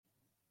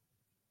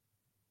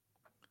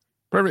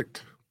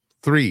Perfect.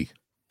 3,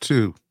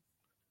 2.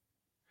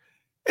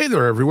 Hey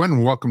there,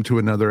 everyone. Welcome to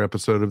another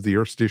episode of the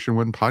Earth Station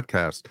 1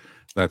 podcast.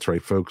 That's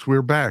right, folks.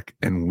 We're back,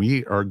 and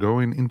we are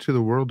going into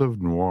the world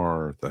of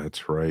noir.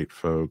 That's right,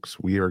 folks.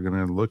 We are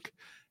going to look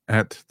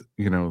at,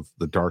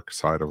 the dark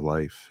side of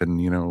life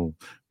and,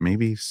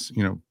 maybe,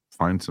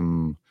 find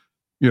some,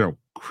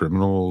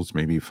 criminals,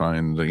 maybe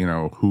find,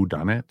 who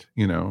done it,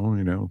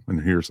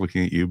 and here's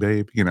looking at you,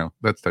 babe,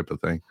 that type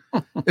of thing.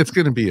 It's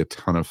going to be a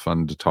ton of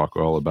fun to talk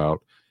all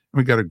about.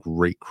 We got a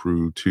great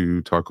crew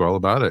to talk all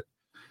about it.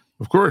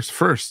 Of course,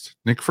 first,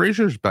 Nick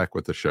Fraser's back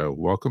with the show.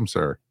 Welcome,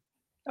 sir.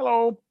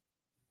 Hello.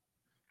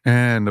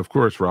 And of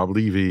course, Rob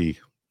Levy.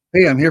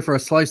 Hey, I'm here for a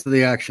slice of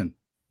the action.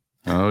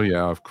 Oh,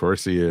 yeah, of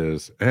course he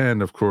is.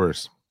 And of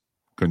course,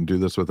 couldn't do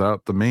this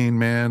without the main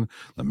man,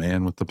 the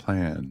man with the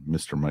plan,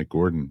 Mr. Mike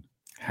Gordon.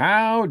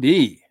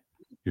 Howdy.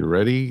 You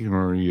ready?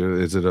 Or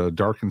is it a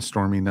dark and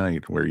stormy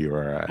night where you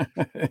are at?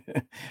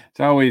 It's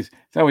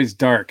always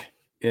dark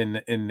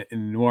in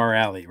Noir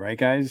Alley, right,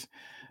 guys?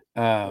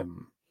 No,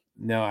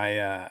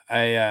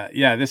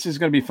 yeah, this is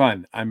going to be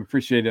fun. I'm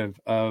appreciative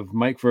of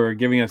Mike for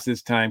giving us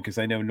this time because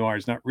I know noir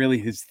is not really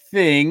his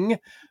thing,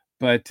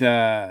 but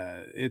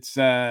it's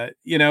we're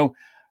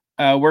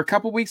a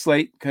couple weeks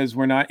late because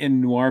we're not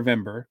in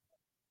Noirvember.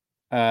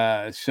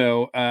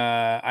 So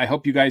I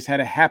hope you guys had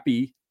a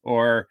happy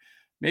or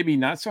maybe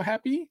not so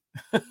happy,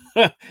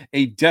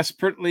 a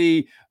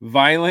desperately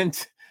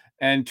violent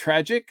and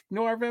tragic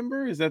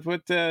Noirvember. Is that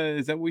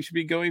what we should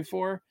be going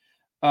for?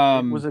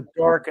 It was a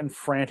dark and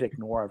frantic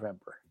Noirvember.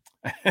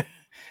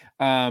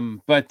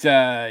 But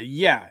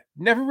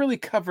never really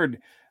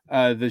covered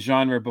the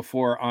genre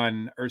before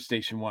on Earth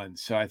Station 1,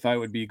 so I thought it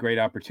would be a great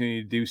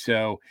opportunity to do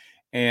so.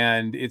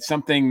 And it's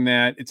something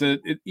that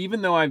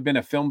even though I've been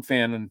a film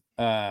fan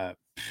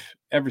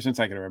ever since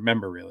I can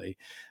remember, really,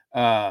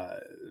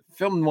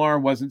 film noir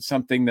wasn't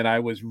something that I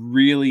was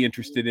really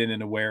interested in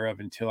and aware of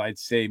until I'd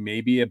say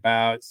maybe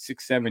about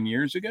 6-7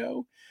 years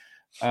ago.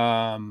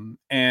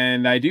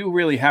 And I do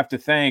really have to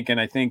thank, and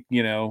I think,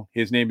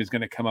 his name is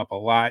going to come up a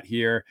lot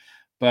here,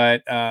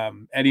 but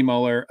Eddie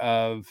Muller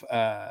of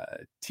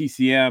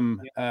TCM,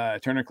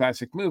 Turner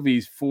Classic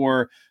Movies,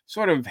 for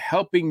sort of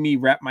helping me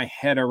wrap my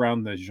head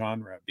around the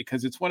genre,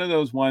 because it's one of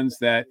those ones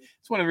that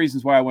it's one of the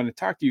reasons why I want to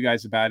talk to you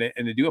guys about it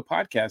and to do a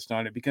podcast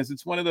on it, because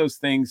it's one of those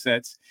things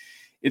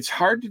it's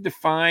hard to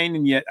define,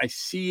 and yet I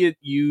see it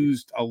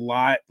used a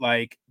lot,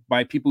 like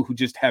by people who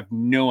just have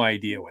no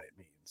idea what it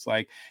means.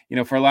 Like,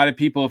 for a lot of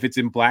people, if it's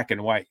in black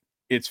and white,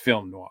 it's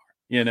film noir,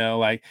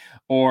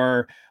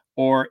 or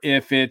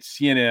if it's,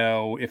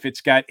 if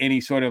it's got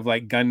any sort of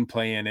like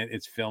gunplay in it,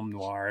 it's film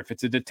noir. If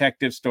it's a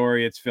detective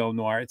story, it's film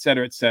noir, et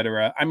cetera, et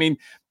cetera. I mean,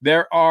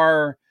 there's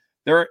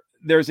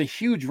a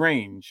huge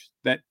range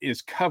that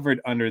is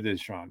covered under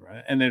this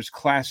genre, and there's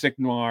classic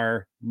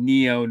noir,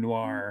 neo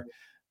noir,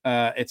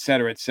 et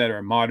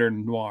cetera,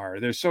 modern noir.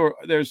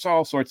 There's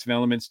all sorts of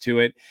elements to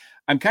it.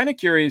 I'm kind of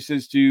curious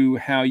as to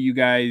how you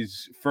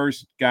guys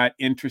first got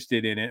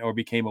interested in it or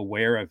became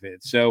aware of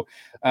it. So,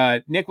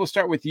 Nick, we'll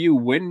start with you.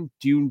 When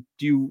do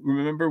you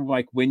remember,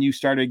 like, when you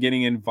started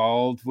getting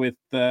involved with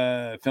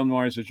film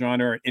noir as a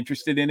genre, or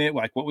interested in it?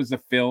 Like, what was the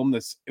film?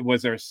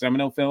 Was there a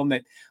seminal film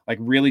that like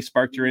really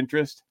sparked your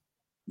interest?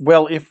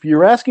 Well, if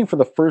you're asking for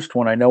the first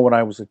one, I know when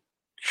I was a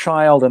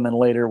child, and then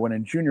later when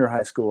in junior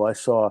high school, I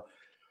saw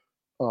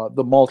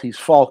The Maltese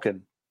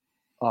Falcon,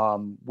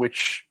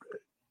 which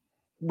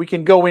we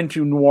can go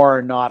into noir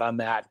or not on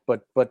that,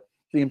 but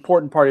the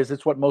important part is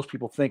it's what most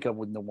people think of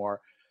with noir.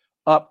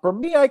 For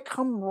me, I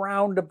come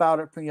round about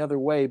it from the other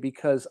way,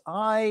 because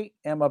I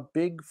am a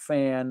big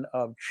fan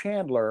of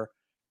Chandler,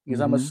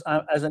 because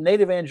as a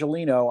native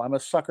Angelino, I'm a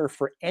sucker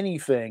for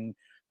anything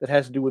that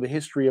has to do with the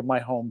history of my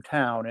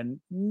hometown, and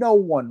no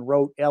one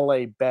wrote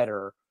LA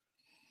better,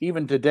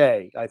 even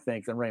today, I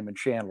think, than Raymond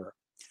Chandler.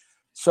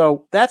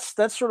 So that's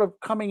sort of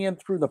coming in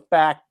through the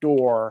back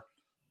door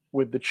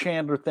with the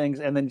Chandler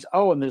things, and then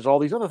and there's all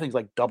these other things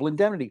like Double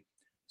Indemnity.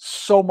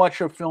 So much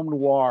of film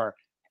noir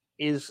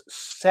is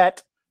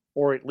set,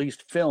 or at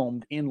least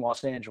filmed, in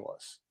Los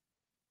Angeles.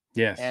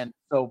 Yes. And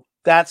so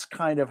that's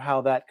kind of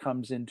how that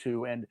comes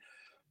into, and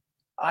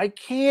I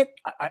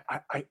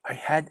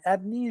had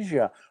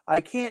amnesia. I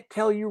can't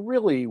tell you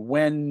really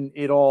when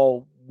it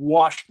all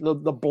washed, the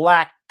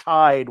black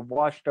tide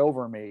washed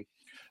over me.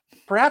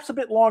 Perhaps a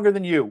bit longer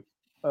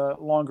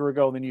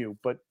ago than you,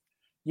 but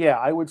yeah,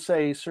 I would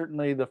say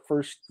certainly the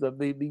first,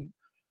 the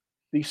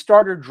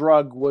starter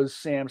drug was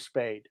Sam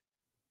Spade.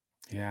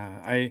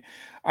 Yeah,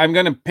 I'm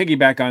going to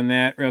piggyback on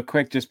that real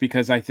quick, just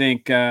because I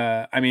think,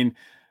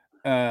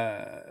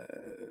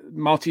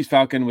 Maltese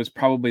Falcon was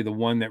probably the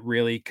one that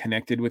really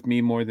connected with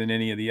me more than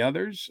any of the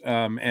others.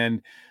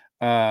 And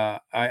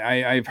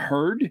I've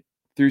heard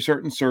through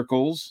certain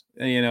circles,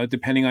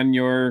 depending on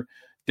your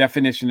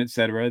definition, et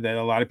cetera, that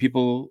a lot of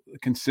people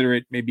consider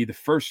it maybe the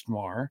first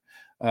noir,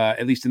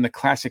 at least in the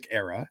classic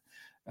era,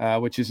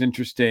 which is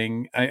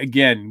interesting.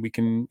 Again, we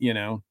can,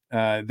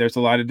 there's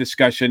a lot of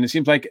discussion. It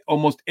seems like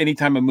almost any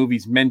time a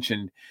movie's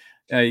mentioned,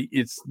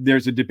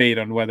 there's a debate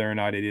on whether or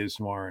not it is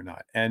noir or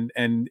not, and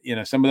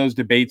some of those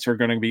debates are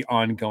going to be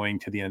ongoing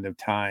to the end of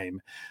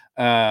time.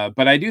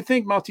 But I do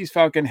think Maltese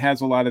Falcon has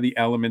a lot of the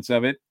elements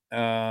of it.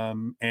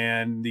 And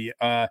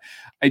I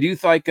do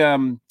like,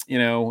 again,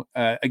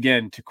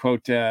 to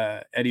quote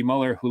Eddie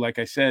Muller, who, like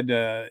I said,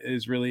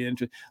 is really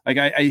interesting. Like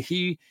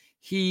he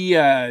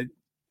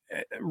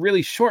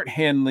really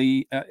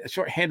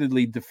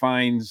shorthandedly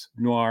defines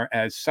noir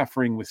as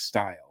suffering with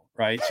style,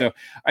 right? So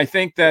I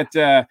think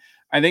that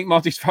I think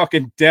Maltese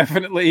Falcon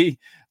definitely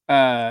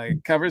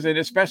covers it,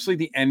 especially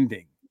the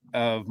ending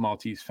of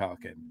Maltese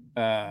Falcon,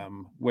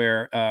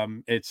 where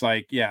it's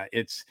like, yeah,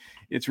 it's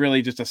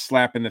really just a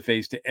slap in the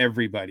face to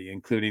everybody,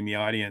 including the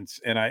audience,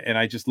 and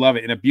I just love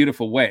it in a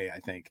beautiful way, I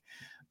think.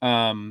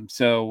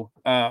 So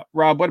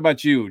Rob, what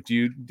about you?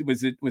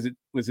 Was it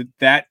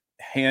that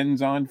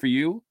hands-on for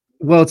you?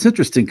 Well, it's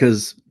interesting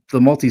because the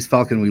Maltese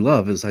Falcon we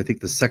love is, I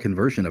think, the second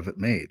version of it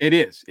made. It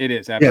is.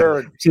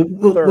 Absolutely. Yeah. So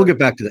we'll get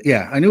back to that.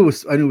 Yeah, I knew it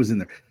was in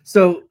there.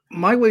 So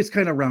my way's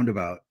kind of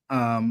roundabout.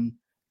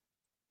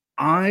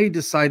 I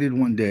decided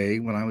one day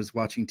when I was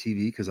watching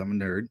TV, because I'm a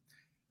nerd,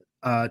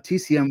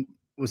 TCM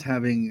was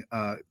having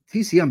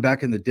TCM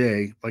back in the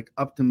day, like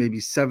up to maybe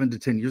 7 to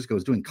 10 years ago,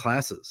 was doing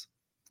classes,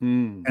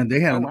 and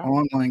they had an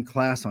online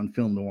class on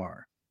film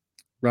noir,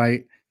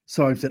 right?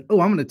 So I said,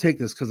 "Oh, I'm going to take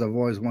this because I've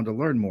always wanted to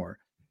learn more."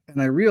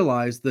 And I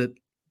realized that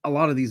a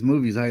lot of these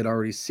movies I had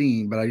already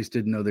seen, but I just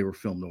didn't know they were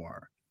film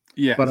noir.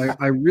 Yeah. But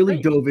I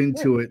really dove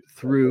into it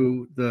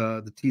through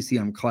the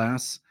TCM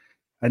class,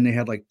 and they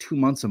had like 2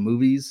 months of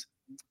movies.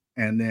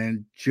 And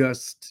then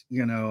just,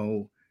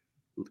 when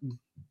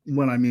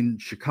I'm in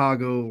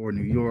Chicago or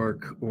New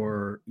York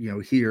or,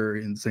 here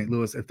in St.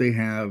 Louis, if they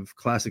have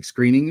classic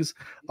screenings,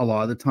 a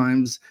lot of the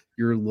times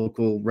your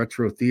local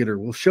retro theater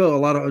will show a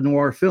lot of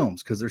noir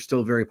films because they're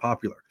still very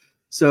popular.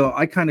 So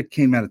I kind of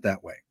came at it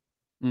that way.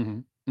 Mm-hmm.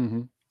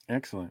 Mm-hmm.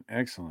 Excellent.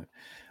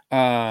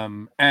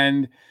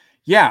 And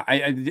yeah,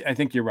 I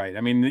think you're right.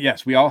 I mean,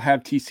 yes, we all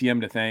have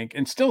TCM to thank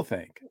and still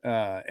thank.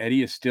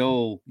 Eddie is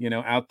still,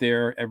 out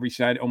there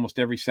almost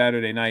every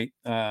Saturday night,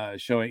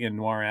 showing in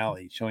Noir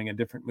Alley, showing a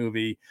different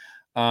movie.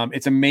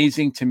 It's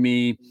amazing to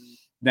me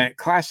that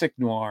classic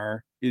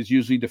noir is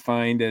usually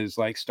defined as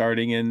like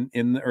starting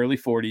in the early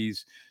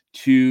 40s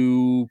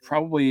to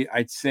probably,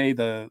 I'd say,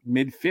 the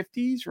mid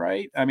 50s,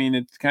 right? I mean,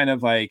 it's kind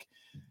of like,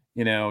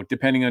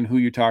 depending on who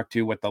you talk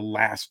to, what the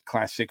last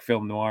classic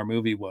film noir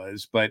movie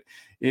was, but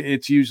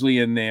it's usually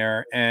in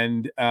there.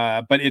 And,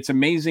 but it's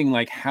amazing,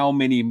 like how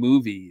many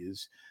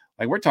movies,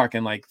 like we're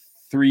talking like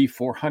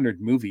 300-400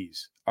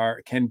 movies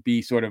can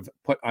be sort of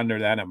put under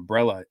that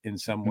umbrella in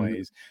some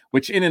ways,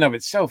 which in and of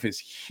itself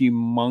is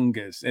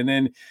humongous. And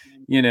then,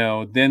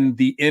 then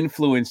the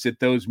influence that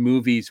those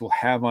movies will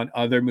have on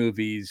other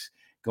movies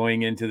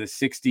going into the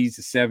 60s,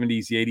 the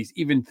 70s, the 80s,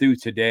 even through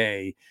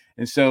today.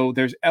 And so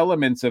there's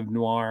elements of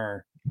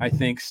noir, I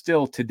think,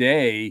 still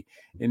today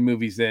in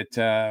movies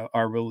that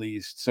are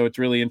released. So it's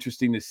really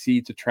interesting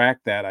to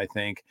track that, I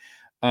think.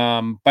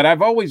 But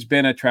I've always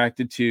been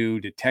attracted to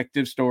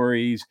detective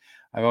stories.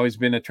 I've always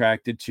been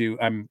attracted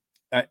to,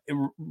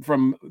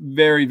 from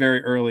very,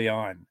 very early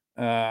on,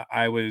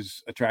 I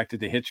was attracted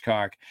to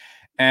Hitchcock.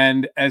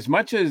 And as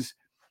much as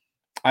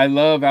I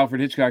love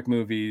Alfred Hitchcock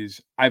movies,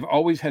 I've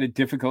always had a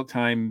difficult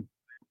time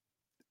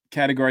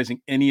categorizing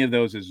any of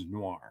those as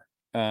noir.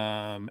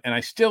 And I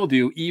still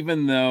do,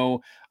 even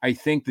though I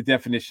think the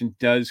definition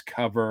does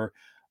cover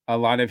a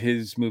lot of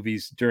his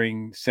movies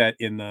set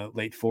in the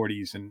late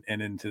 40s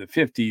and into the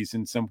 50s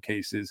in some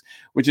cases,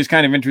 which is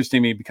kind of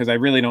interesting to me because I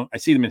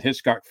see them in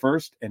Hitchcock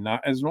first and not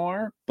as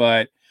noir.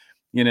 But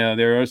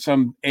there are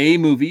some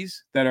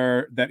movies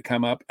that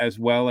come up, as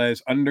well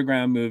as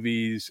underground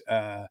movies,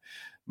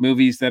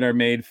 movies that are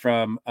made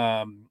from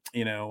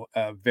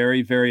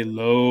very, very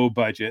low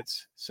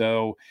budgets.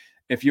 So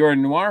if you're a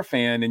noir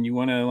fan and you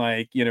want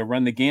to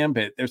run the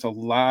gambit, there's a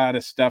lot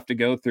of stuff to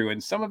go through,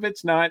 and some of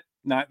it's not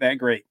that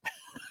great.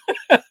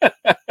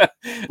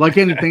 Like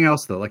anything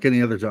else, though, like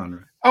any other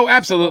genre. Oh,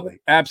 absolutely.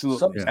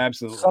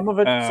 Some of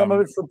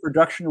it for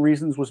production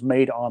reasons was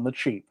made on the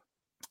cheap.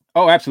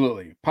 Oh,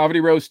 absolutely.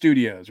 Poverty Row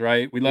Studios,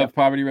 right? We love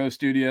Poverty Row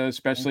Studios,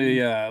 especially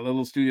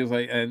little studios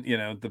like, and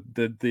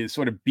the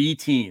sort of B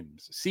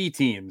teams, C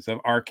teams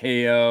of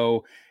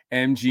RKO,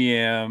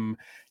 MGM,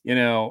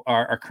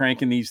 are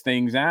cranking these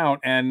things out,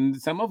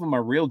 and some of them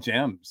are real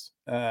gems.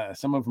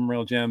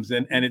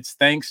 And it's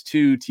thanks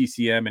to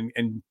TCM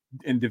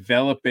and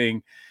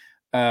developing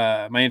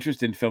my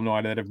interest in film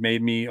noir that have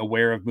made me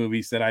aware of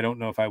movies that I don't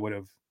know if I would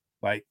have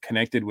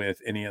connected with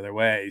any other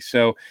way.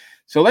 So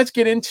let's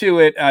get into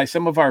it.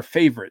 Some of our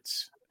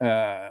favorites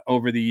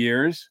over the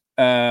years.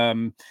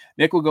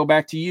 Nick, we'll go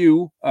back to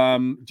you.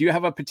 Do you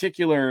have a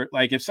particular,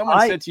 if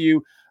someone said to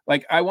you,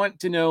 I want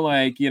to know,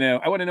 I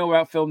want to know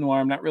about film noir.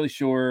 I'm not really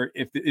sure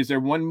is there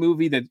one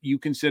movie that you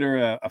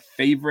consider a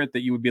favorite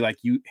that you would be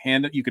you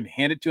can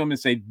hand it to them and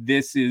say,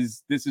 this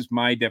is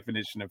my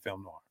definition of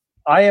film noir.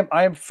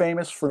 I am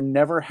famous for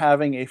never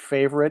having a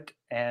favorite,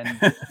 and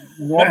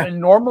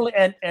normally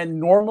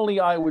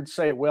I would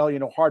say, well,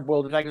 Hard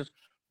Boiled Detectives,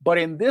 But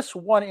in this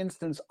one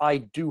instance, I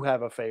do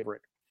have a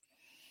favorite.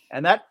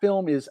 And that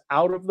film is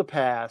Out of the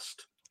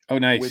Past. Oh,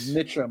 nice. With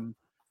Mitchum.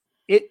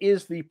 It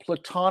is the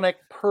platonic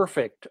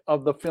perfect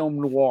of the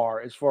film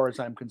noir, as far as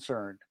I'm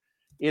concerned.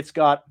 It's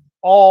got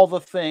all the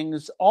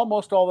things,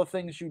 almost all the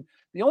things you.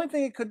 The only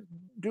thing it could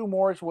do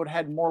more is would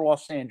had more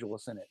Los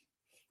Angeles in it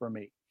for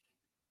me.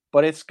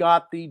 But it's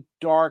got the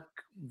dark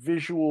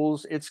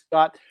visuals. It's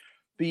got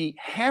the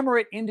hammer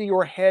it into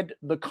your head,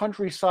 the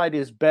countryside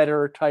is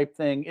better type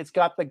thing. It's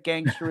got the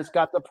gangster. It's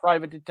got the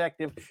private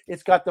detective.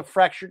 It's got the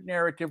fractured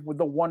narrative with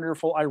the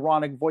wonderful,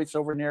 ironic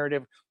voiceover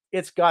narrative.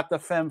 It's got the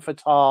femme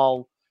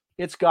fatale.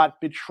 It's got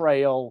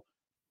betrayal.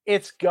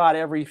 It's got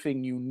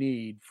everything you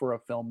need for a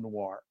film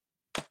noir.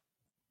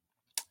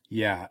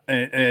 Yeah,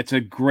 it's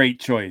a great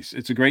choice.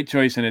 It's a great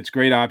choice, and it's a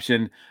great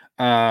option.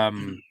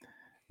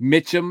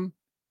 Mitchum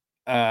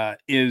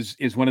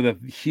is one of the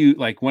huge,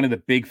 like one of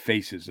the big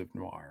faces of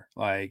noir.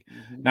 Like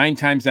 9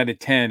 times out of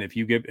 10, if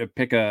you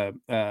pick a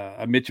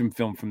Mitchum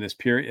film from this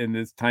period, in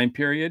this time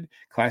period,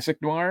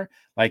 classic noir,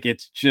 like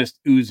it's just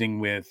oozing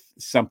with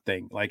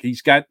something. Like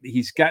he's got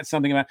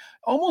something about,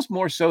 almost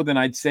more so than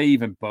I'd say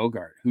even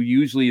Bogart, who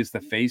usually is the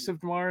face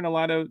of noir in a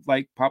lot of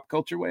like pop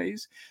culture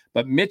ways.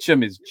 But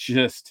Mitchum is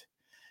just,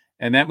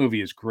 and that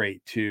movie is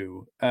great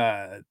too.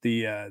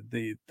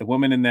 The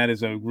woman in that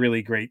is a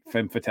really great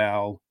femme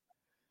fatale.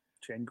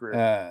 Jane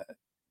Greer.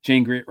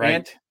 Jane Greer, right?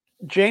 And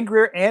Jane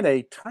Greer, and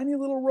a tiny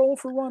little role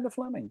for Rhonda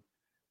Fleming.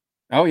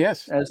 Oh,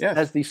 yes.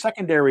 As the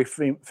secondary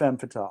femme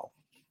fatale.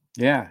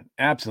 Yeah,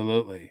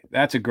 absolutely.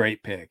 That's a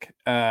great pick.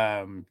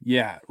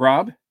 Yeah.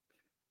 Rob?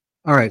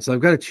 All right. So I've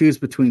got to choose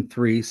between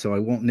 3, so I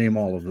won't name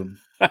all of them.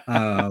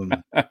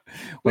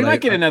 We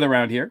might get another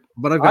round here.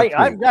 But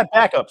I've got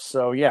backups,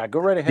 so yeah, go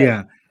right ahead.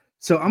 Yeah.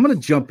 So I'm going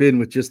to jump in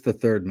with just The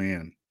Third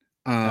Man.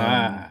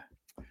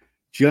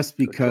 Just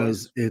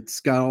because it's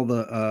got all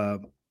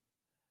the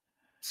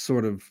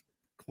sort of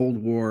Cold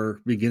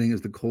War, beginning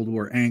of the Cold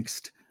War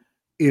angst.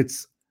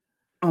 It's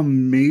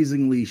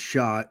amazingly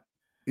shot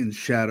in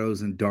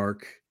shadows and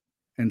dark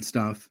and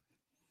stuff.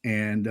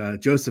 And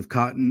Joseph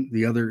Cotten,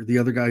 the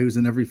other guy who's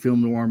in every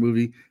film noir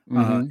movie,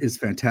 is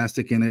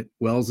fantastic in it.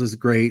 Wells is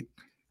great.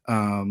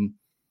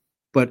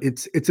 But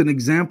it's an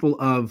example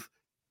of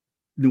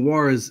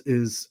noir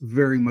is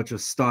very much a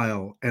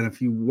style. And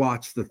if you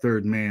watch The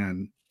Third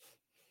Man,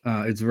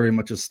 it's very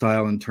much a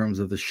style in terms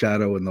of the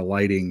shadow and the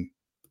lighting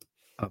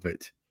of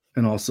it,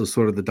 and also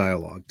sort of the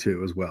dialogue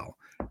too as well.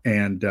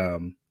 And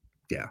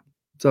yeah,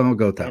 so I'll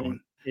go with that one.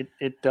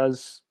 It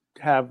does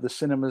have the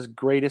cinema's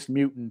greatest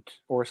mutant,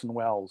 Orson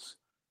Welles,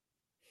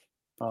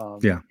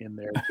 in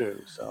there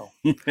too. So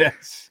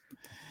yes.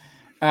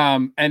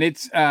 And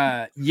it's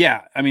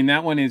yeah, I mean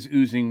that one is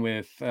oozing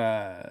with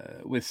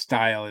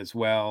style as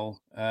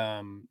well.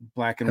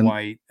 Black and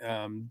white.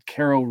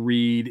 Carol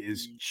Reed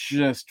is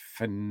just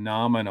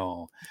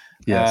phenomenal.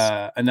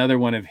 Yes. Another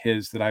one of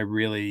his that I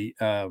really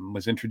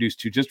was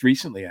introduced to just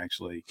recently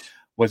actually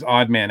was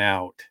Odd Man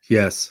Out.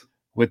 Yes.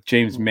 With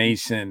James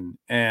Mason,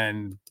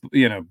 and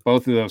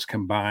both of those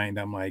combined,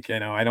 I'm like,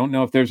 I don't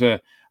know if there's a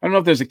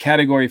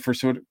category for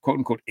sort of quote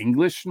unquote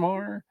English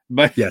noir,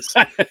 but yes,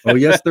 oh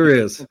yes, there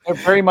is. There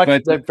very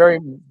much, there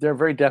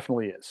very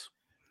definitely is.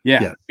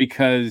 Yeah, yes.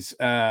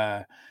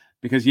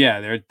 because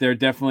yeah, they're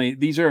definitely,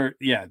 these are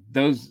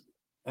those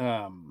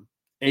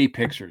A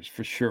pictures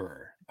for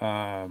sure.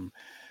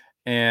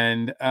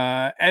 And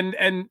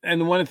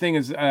one thing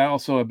is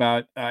also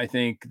about I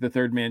think The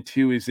Third Man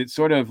too is it's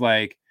sort of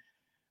like,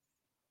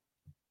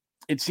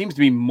 it seems to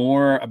be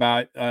more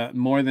about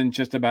more than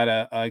just about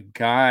a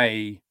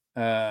guy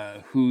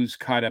who's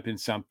caught up in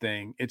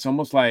something. It's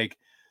almost like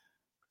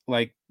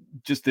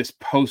just this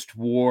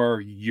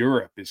post-war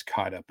Europe is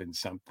caught up in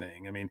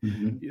something. I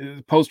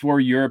mean,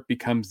 post-war Europe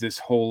becomes this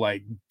whole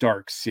like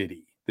dark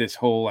city, this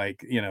whole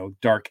like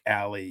dark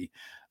alley,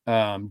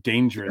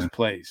 dangerous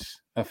place,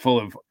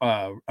 full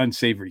of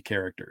unsavory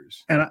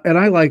characters. And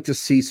I like to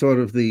see sort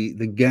of the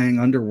gang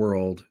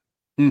underworld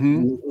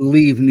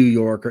leave New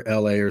York or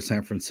LA or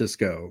San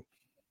Francisco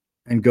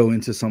and go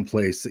into some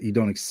place that you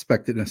don't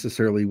expect it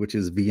necessarily, which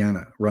is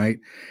Vienna, right?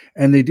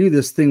 And they do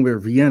this thing where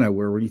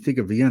when you think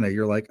of Vienna,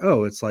 you're like,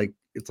 oh, it's like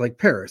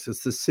Paris.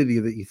 It's the city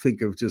that you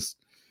think of just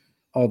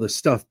all this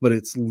stuff, but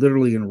it's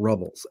literally in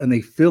rubbles. And they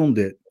filmed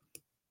it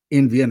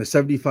in Vienna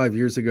 75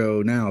 years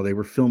ago. Now they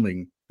were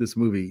filming this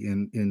movie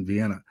in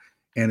Vienna,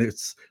 and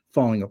it's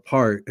falling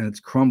apart and it's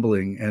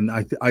crumbling. And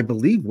I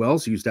believe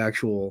Wells used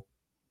actual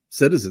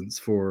citizens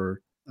for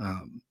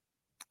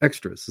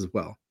extras as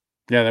well.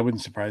 Yeah, that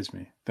wouldn't surprise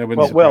me. That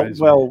wouldn't surprise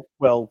me.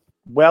 Well,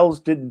 Wells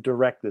didn't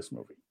direct this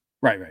movie.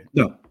 Right.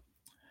 No.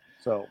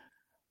 So,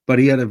 but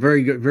he had a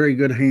very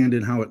good hand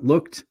in how it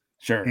looked.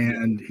 Sure.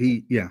 And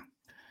he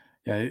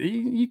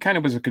kind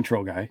of was a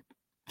control guy.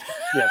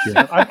 Yes.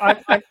 Yeah.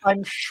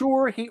 I'm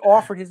sure he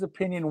offered his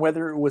opinion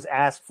whether it was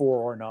asked for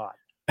or not.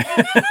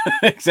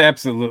 It's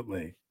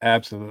absolutely.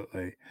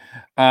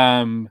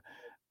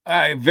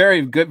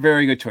 Very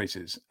good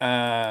choices.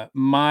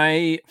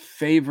 My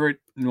favorite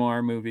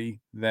noir movie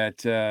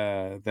that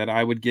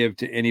I would give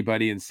to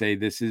anybody and say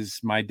this is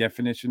my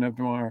definition of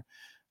noir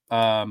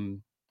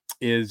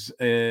is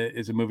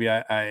a movie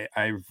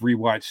I've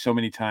rewatched so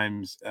many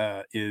times.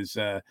 Is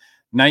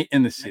Night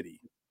in the City.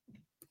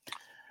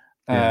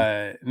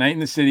 Night in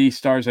the City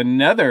stars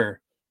another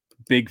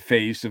big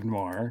face of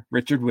noir,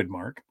 Richard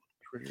Widmark,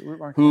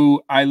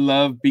 who I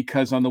love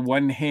because on the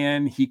one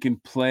hand he can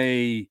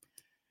play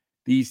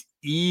these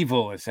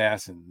evil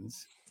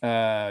assassins,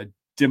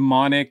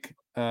 demonic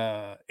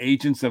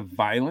agents of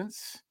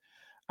violence.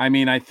 I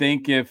mean, I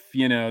think if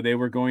they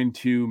were going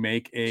to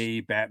make a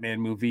Batman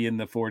movie in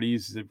the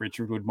 40s, that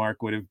Richard Widmark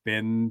would have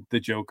been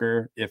the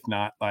Joker, if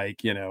not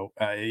like you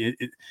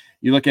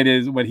look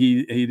at what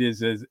he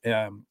does as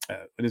what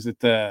is it,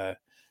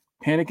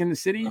 Panic in the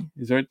City?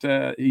 Is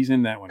that he's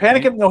in that one?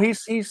 Panic right? in, no,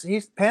 he's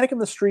Panic in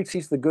the Streets.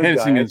 He's the good Panic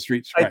guy. in the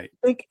Streets, right?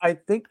 I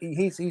think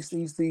he's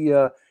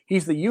the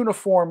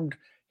uniformed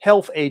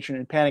health agent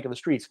in Panic in the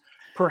Streets.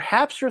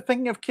 Perhaps you're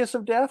thinking of Kiss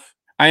of Death.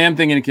 I am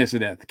thinking of Kiss of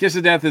Death. Kiss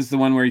of Death is the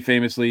one where he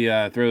famously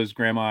throws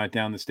Grandma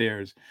down the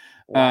stairs,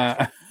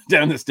 down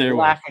the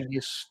stairway, laughing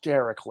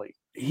hysterically.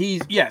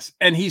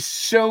 And he's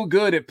so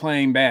good at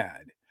playing bad.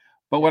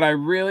 But what I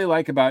really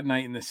like about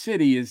Night in the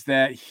City is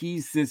that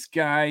he's this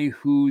guy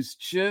who's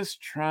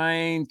just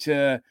trying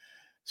to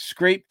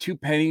scrape two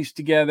pennies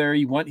together.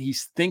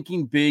 He's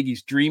thinking big.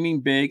 He's dreaming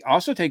big.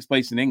 Also takes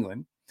place in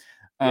England,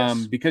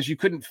 because you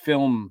couldn't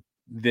film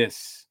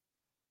this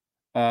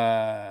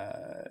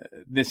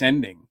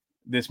ending.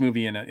 This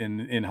movie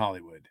in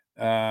Hollywood.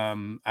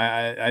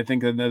 I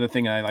think another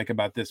thing I like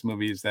about this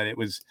movie is that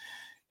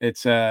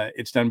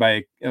it's done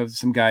by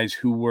some guys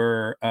who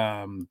were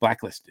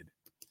blacklisted,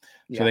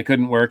 so they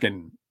couldn't work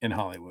in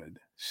Hollywood.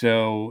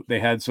 So they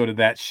had sort of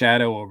that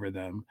shadow over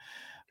them.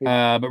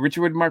 But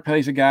Richard Widmark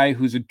plays a guy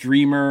who's a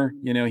dreamer.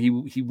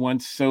 He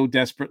wants so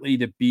desperately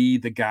to be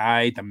the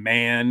guy, the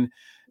man,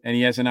 and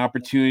he has an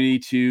opportunity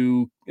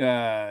to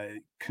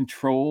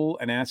control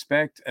an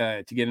aspect,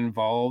 to get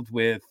involved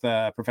with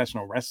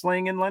professional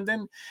wrestling in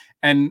London.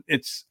 And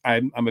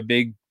I'm a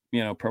big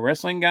pro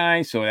wrestling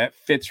guy, so that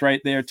fits right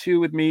there too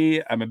with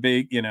me. I'm a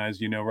big, as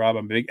you know, Rob,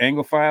 I'm a big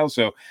Anglophile,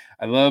 so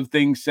I love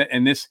things set,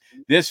 and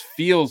this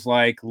feels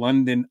like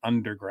London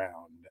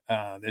Underground.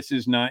 This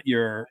is not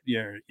your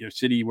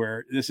city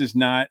where this is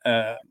not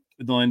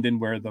London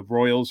where the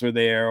royals are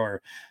there,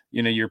 or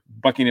your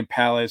Buckingham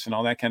Palace and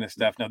all that kind of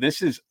stuff. No,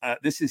 this is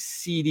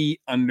seedy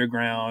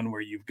underground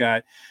where you've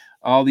got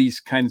all these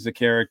kinds of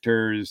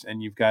characters,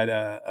 and you've got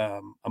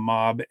a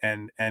mob,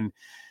 and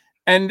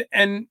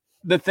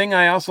the thing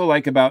I also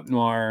like about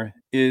noir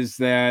is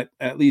that,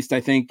 at least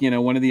I think,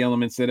 one of the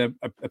elements that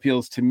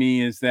appeals to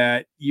me is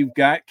that you've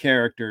got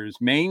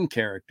main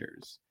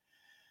characters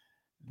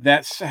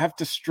that have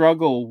to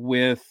struggle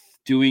with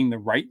doing the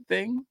right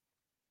thing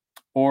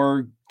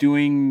or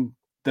doing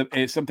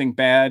something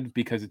bad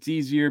because it's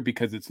easier,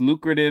 because it's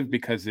lucrative,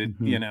 because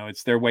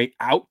it's their way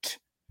out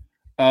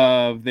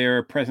of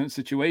their present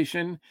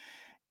situation.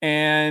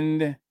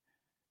 And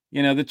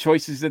the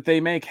choices that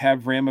they make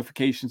have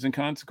ramifications and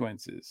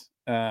consequences,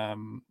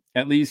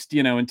 at least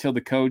until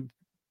the code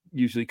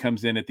usually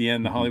comes in at the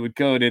end, the Hollywood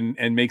code,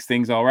 and makes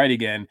things all right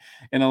again.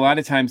 And a lot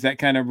of times that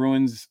kind of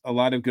ruins a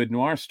lot of good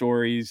noir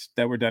stories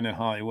that were done in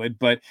Hollywood.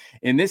 But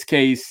in this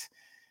case,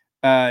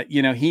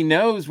 he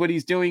knows what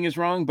he's doing is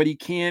wrong, but he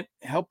can't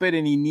help it,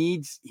 and he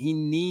needs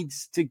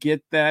to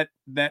get that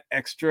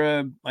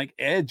extra like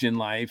edge in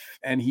life,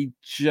 and he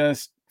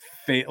just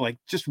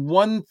just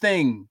one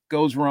thing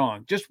goes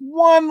wrong, just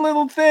one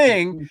little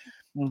thing,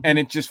 and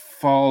it just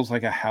falls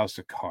like a house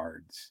of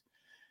cards.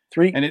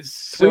 And it's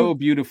so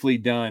beautifully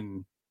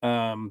done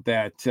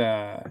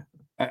that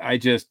I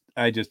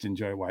just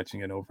enjoy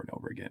watching it over and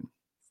over again.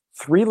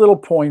 3 little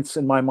points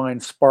in my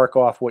mind spark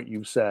off what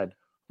you said.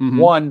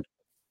 One,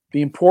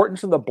 the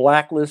importance of the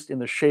blacklist in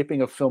the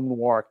shaping of film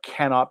noir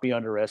cannot be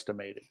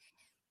underestimated.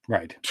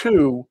 Right.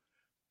 2,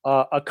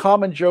 a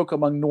common joke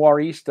among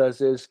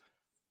noiristas is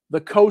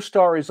the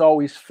co-star is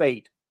always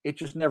fate. It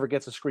just never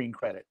gets a screen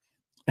credit.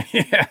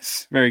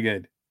 Yes, very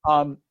good.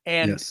 And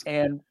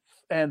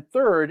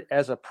third,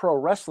 as a pro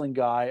wrestling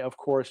guy, of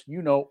course,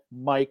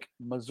 Mike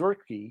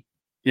Mazurki.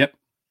 Yep.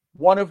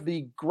 One of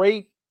the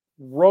great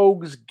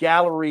rogues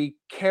gallery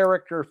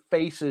character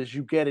faces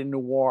you get in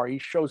noir. He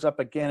shows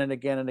up again and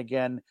again and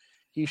again.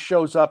 He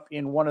shows up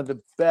in one of the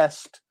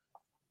best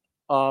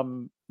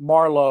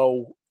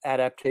Marlowe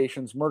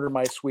adaptations, Murder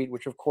My Sweet,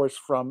 which of course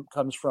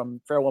comes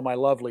from Farewell My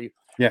Lovely,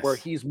 where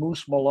he's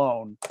Moose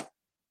Malone.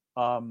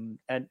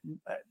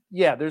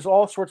 There's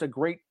all sorts of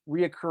great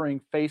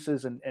reoccurring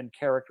faces and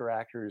character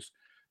actors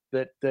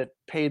that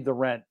paid the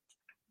rent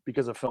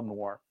because of film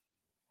noir.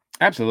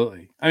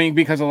 Absolutely. I mean,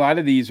 because a lot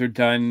of these are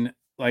done,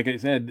 like I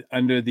said,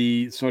 under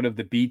the sort of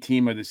the B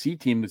team or the C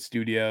team with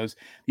studios.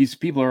 These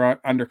people are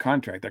under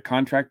contract. They're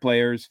contract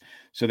players,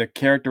 so they're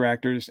character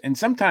actors. And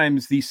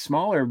sometimes these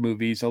smaller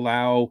movies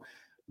allow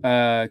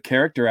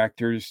character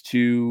actors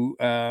to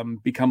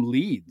become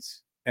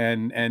leads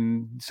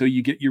and so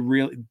you get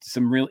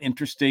some real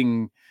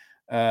interesting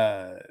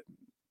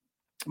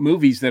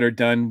movies that are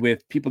done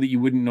with people that you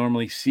wouldn't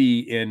normally see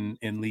in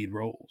lead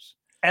roles.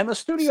 And the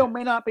studio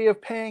may not be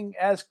paying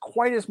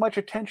quite as much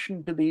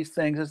attention to these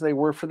things as they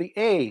were for the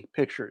A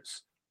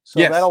pictures. So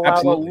yes, that allowed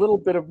absolutely. a little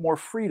bit of more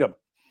freedom.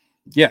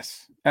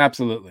 Yes,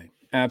 absolutely.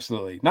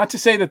 Absolutely. Not to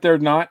say that there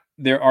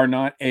are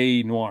not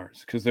A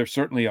noirs, because there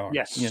certainly are.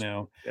 Yes.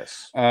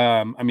 Yes.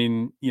 I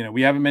mean,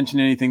 we haven't mentioned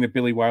anything that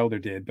Billy Wilder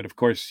did, but of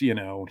course,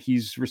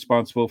 he's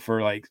responsible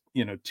for like,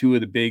 two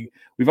of the big.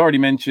 We've already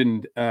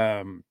mentioned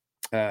well,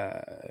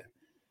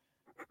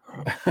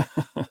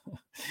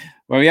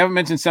 we haven't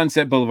mentioned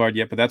Sunset Boulevard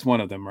yet, but that's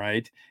one of them,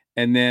 right?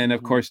 And then,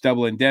 of course,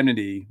 Double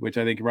Indemnity, which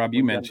I think, Rob,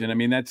 you mentioned. I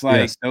mean, that's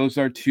like, those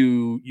are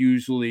two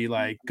usually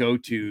like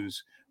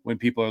go-tos when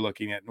people are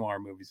looking at noir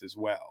movies as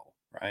well,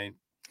 right?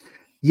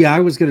 Yeah,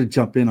 I was going to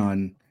jump in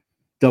on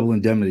Double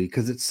Indemnity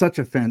because it's such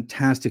a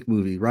fantastic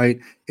movie, right?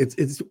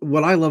 It's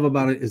what I love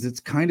about it is it's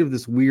kind of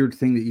this weird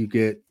thing that you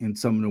get in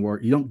some noir.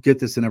 You don't get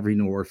this in every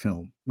noir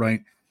film,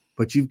 right?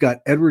 But you've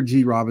got Edward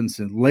G.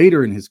 Robinson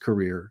later in his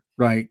career,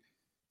 right?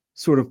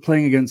 Sort of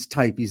playing against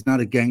type. He's not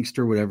a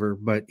gangster, whatever,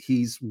 but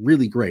he's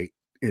really great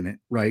in it,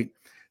 right?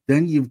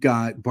 Then you've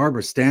got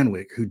Barbara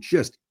Stanwyck, who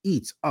just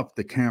eats up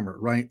the camera,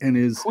 right? And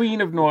is queen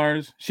of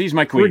noirs. She's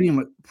my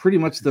queen. Pretty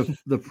much the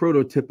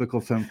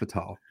prototypical femme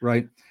fatale,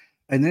 right?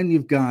 And then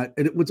you've got,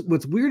 and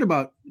what's weird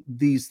about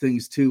these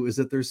things too is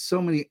that there's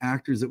so many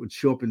actors that would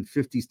show up in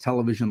 50s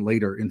television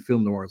later in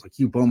film noirs, like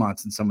Hugh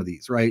Beaumont's in some of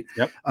these, right?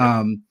 Yep.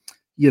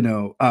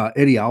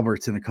 Eddie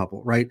Albert's in a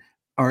couple, right?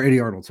 Or Eddie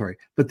Arnold, sorry.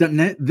 But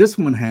then this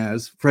one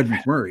has Fred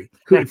McMurray.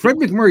 Fred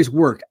McMurray's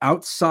work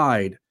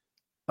outside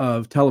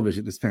of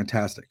television is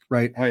fantastic,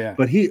 right? Oh yeah.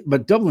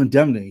 But Double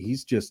Indemnity,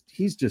 he's just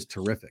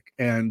terrific,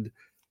 and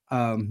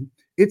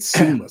it's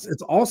seamless.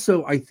 It's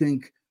also, I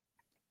think,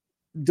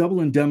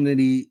 Double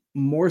Indemnity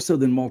more so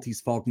than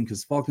Maltese Falcon,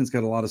 because Falcon's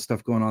got a lot of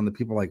stuff going on that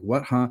people are like,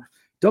 what, huh?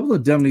 Double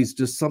Indemnity is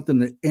just something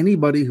that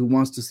anybody who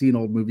wants to see an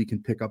old movie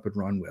can pick up and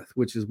run with,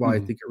 which is why I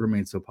think it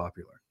remains so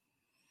popular.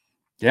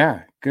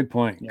 Yeah, good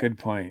point. Yeah. Good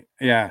point.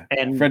 Yeah,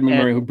 and Fred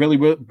McMurray, who Billy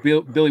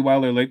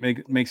Wilder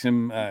makes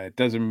him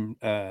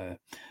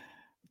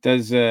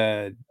does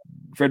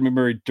Fred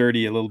McMurray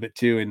dirty a little bit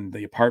too in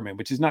The Apartment,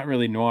 which is not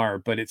really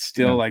noir, but it's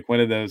still like one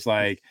of those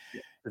like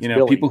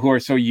Billy. People who are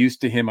so used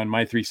to him on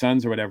My Three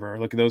Sons or whatever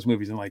look at those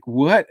movies and like,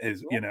 what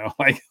is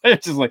like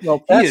it's just like, he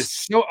is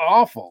so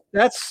awful.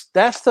 That's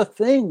the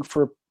thing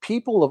for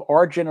people of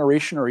our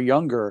generation or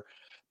younger.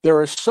 There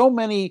are so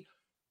many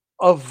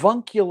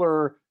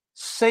avuncular,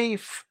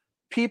 safe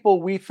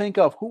people we think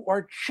of who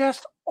are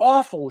just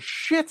awful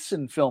shits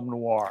in film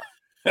noir.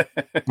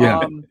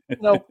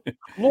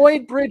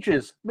 Lloyd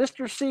Bridges,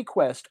 Mr.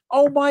 Sequest.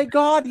 Oh my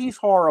God, he's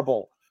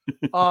horrible.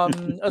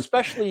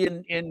 Especially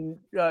in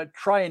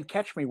Try and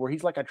Catch Me, where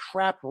he's like a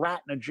trapped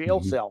rat in a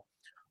jail cell.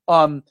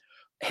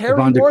 Harry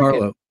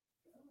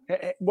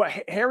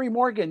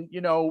Morgan,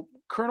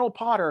 Colonel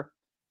Potter.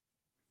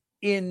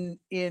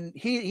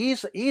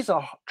 He's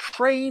a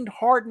trained,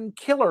 hardened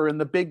killer in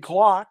The Big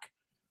Clock.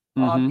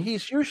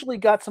 He's usually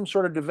got some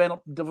sort of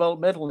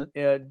developmental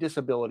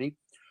disability,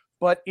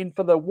 but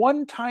for the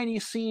one tiny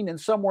scene in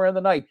Somewhere in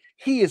the Night,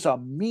 he is a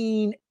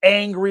mean,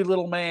 angry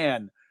little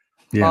man.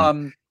 Yeah.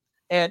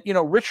 And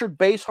Richard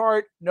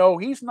Basehart, no,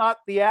 he's not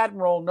the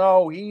Admiral.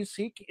 No, he's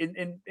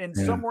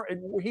Somewhere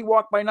He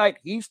Walked by Night,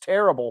 he's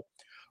terrible.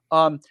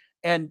 And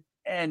in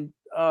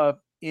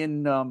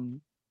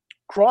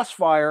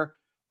Crossfire,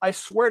 I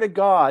swear to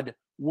God,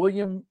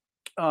 William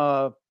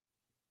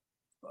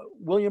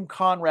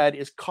Conrad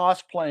is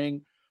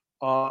cosplaying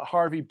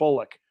Harvey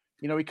Bullock.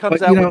 He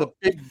comes out with the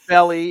big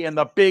belly and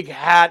the big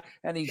hat,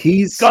 and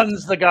he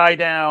guns the guy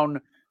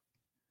down.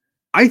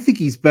 I think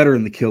he's better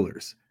in The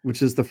Killers,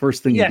 which is the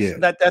first thing he did.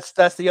 That's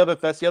the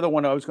other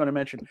one I was going to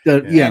mention.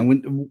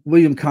 When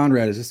William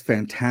Conrad is just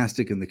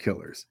fantastic in The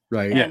Killers,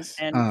 right? Yes,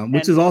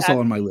 which is also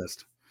on my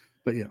list.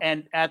 But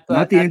and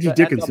not the Angie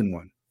Dickinson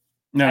one.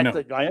 No.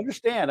 I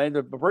understand.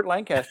 The Burt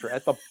Lancaster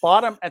at the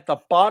bottom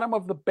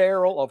of the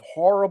barrel of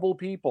horrible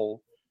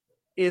people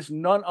is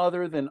none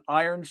other than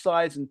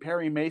Ironsides and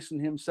Perry Mason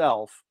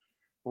himself.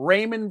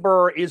 Raymond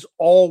Burr is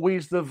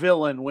always the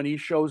villain when he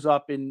shows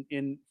up in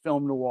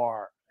film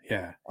noir.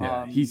 Yeah.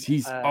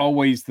 He's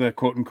always the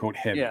quote unquote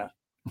heavy. Yeah,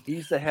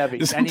 he's the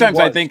heavy. Sometimes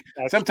I think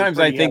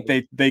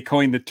they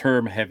coined the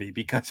term heavy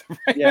because of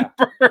Raymond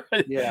Burr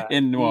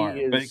in noir.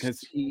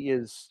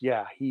 He's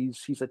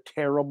a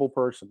terrible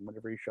person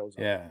whenever he shows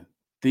up. Yeah.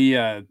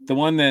 The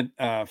one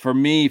that for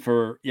me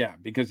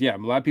because a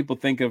lot of people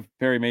think of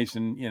Perry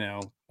Mason,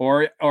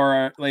 or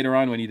later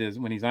on when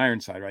he's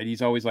Ironside, right?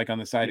 He's always like on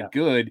the side of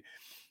good.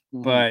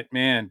 But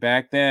man,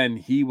 back then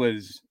he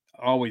was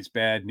always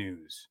bad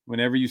news.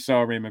 Whenever you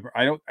saw Raymond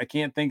Burr, I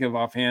can't think of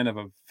offhand of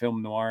a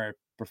film noir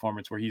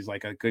performance where he's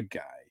like a good guy.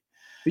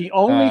 The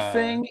only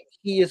thing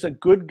he is a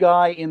good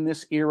guy in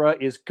this era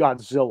is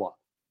Godzilla.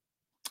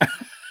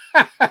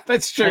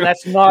 That's true. And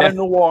that's not a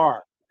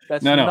noir.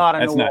 That's not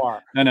a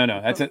noir.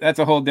 No. That's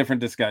a whole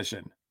different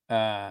discussion.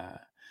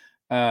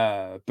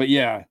 But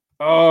yeah.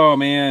 Oh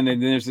man,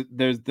 and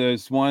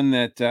there's one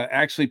that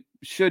actually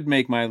should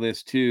make my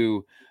list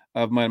too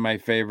of one of my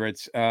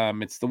favorites.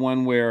 It's the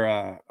one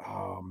where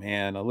oh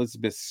man,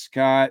 Elizabeth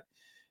Scott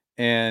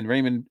and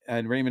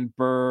Raymond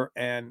Burr,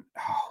 and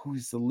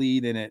who's the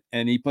lead in it?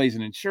 And he plays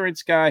an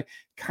insurance guy,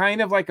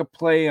 kind of like a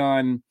play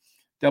on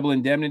Double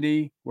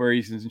Indemnity, where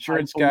he's an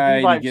insurance guy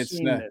and he I've gets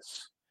seen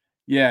this.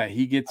 yeah,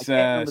 he gets I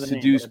can't remember the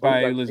name, seduced but I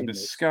by believe I've seen Elizabeth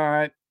this.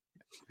 Scott.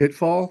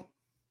 Pitfall.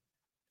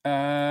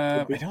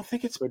 I be. don't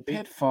think it's Could be.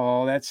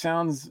 Pitfall. That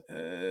sounds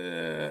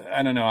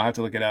I don't know. I'll have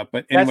to look it up.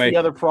 But That's anyway, the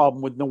other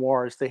problem with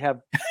noirs. They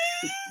have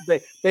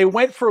they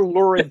went for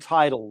lurid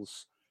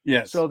titles.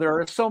 yes. So there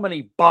are so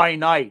many By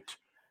Night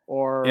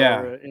or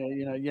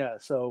Yeah.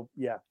 So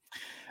yeah.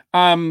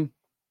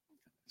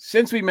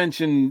 Since we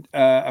mentioned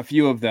a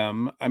few of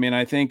them, I mean,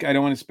 I think I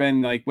don't want to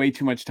spend like way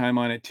too much time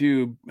on it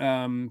too,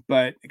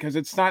 but because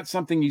it's not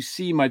something you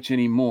see much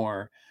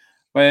anymore.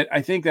 But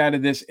I think out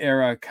of this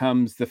era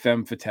comes the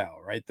femme fatale,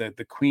 right?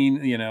 The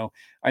queen. You know,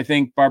 I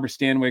think Barbara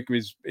Stanwyck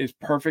is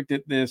perfect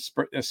at this,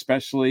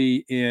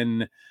 especially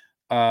in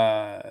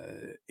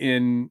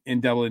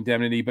Double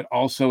Indemnity, but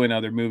also in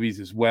other movies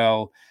as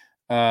well.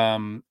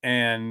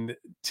 And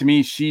to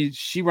me,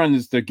 she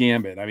runs the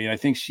gambit. I mean, I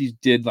think she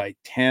did like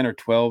 10 or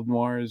 12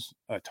 noirs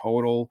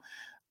total.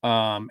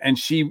 And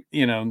she,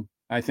 you know,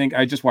 I think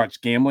I just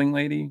watched Gambling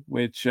Lady,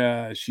 which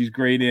she's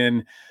great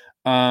in.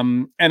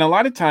 And a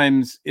lot of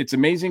times it's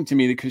amazing to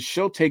me because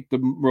she'll take the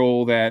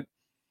role that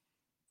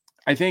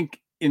I think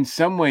in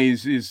some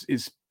ways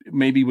is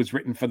maybe was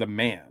written for the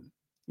man,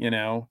 you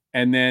know,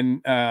 and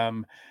then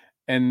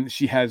and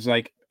she has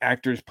like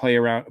actors play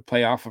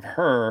off of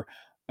her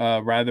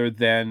rather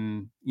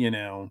than, you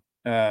know,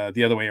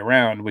 the other way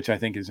around, which I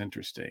think is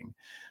interesting.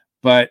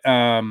 But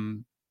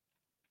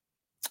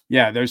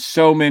yeah, there's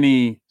so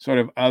many sort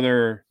of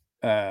other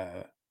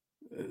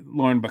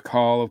Lauren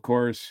Bacall, of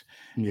course.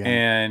 Yeah.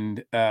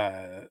 And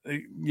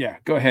yeah,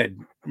 go ahead.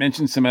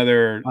 Mention some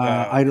other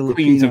Ida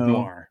queens of Lupino.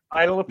 noir.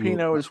 Ida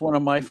Lupino is one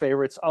of my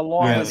favorites,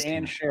 along Yes. with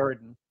Anne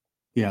Sheridan.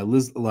 Yeah,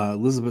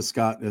 Elizabeth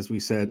Scott, as we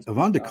said.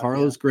 Yvonne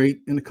DiCarlo's great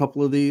in a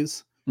couple of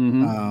these.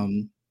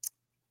 Mm-hmm.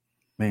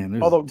 Man,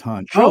 there's Although a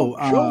ton.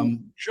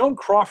 Joan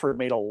Crawford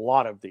made a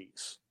lot of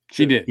these.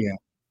 She did.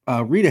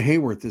 Yeah. Rita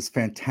Hayworth is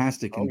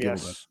fantastic in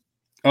Gilda. Yes.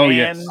 Oh, and,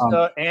 yes.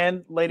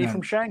 And Lady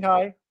from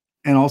Shanghai.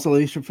 And also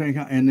Lady from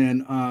Shanghai. And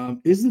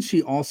then isn't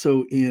she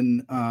also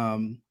in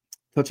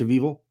Touch of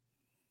Evil?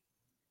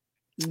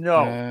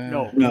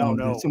 No.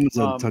 Someone's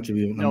a Touch of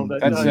Evil. No,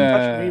 that's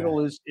Touch of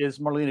Evil is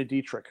Marlene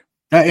Dietrich.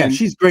 Yeah,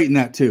 she's great in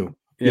that too.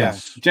 Yeah.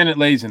 Yes. Janet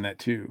Leigh's in that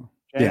too.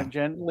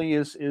 Janet Leigh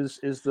is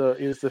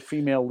the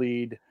female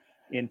lead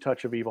in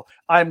Touch of Evil.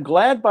 I'm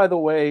glad, by the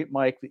way,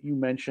 Mike, that you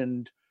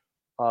mentioned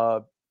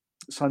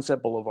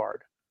Sunset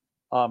Boulevard.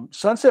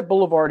 Sunset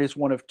Boulevard is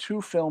one of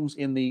two films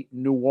in the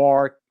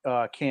noir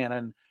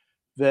canon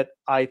that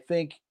I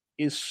think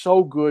is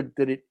so good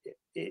that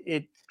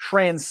it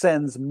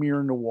transcends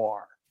mere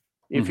noir.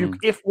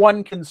 If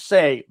one can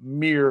say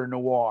mere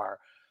noir,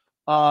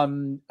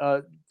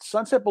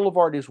 Sunset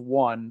Boulevard is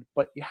one,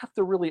 but you have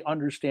to really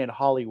understand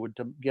Hollywood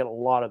to get a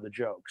lot of the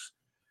jokes.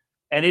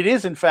 And it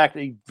is, in fact,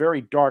 a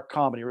very dark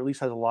comedy, or at least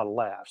has a lot of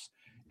laughs.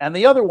 And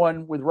the other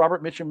one with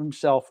Robert Mitchum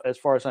himself, as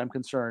far as I'm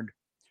concerned,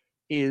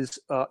 is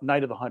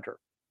Night of the Hunter.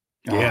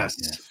 Yes.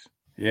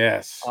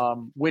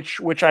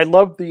 Which I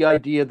love the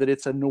idea that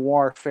it's a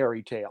noir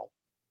fairy tale.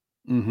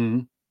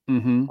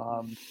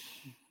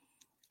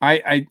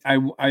 I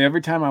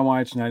every time I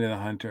watch Night of the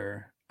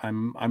Hunter,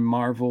 I'm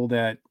marveled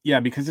at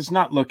because it's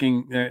not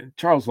looking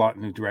Charles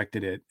Lawton, who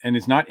directed it and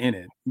is not in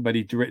it, but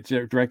he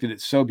directed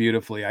it so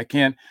beautifully.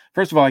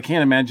 First of all, I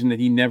can't imagine that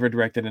he never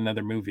directed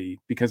another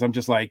movie, because I'm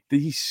just like,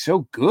 he's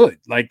so good.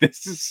 Like,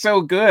 this is so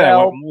good.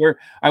 Well,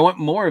 I want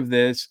more of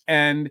this.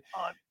 And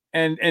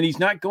he's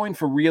not going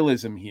for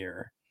realism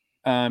here.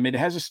 It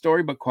has a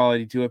storybook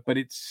quality to it, but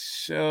it's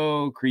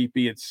so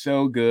creepy. It's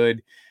so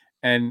good.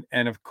 And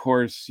of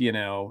course, you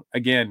know,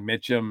 again,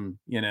 Mitchum,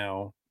 you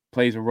know,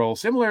 plays a role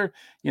similar.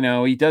 You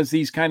know, he does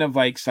these kind of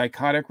like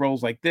psychotic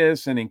roles like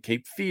this and in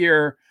Cape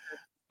Fear,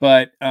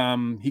 but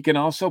he can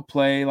also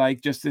play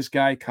like just this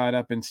guy caught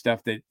up in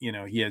stuff that, you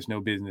know, he has no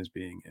business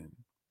being in.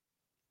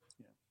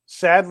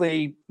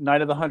 Sadly,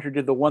 Night of the Hunter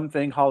did the one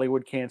thing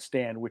Hollywood can't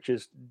stand, which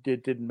is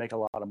didn't make a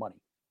lot of money.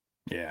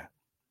 Yeah.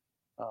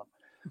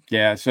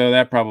 So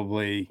that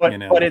probably, but, you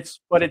know,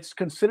 but it's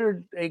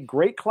considered a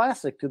great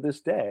classic to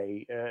this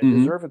day,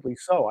 deservedly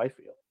so, I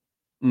feel.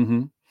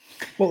 Mm-hmm.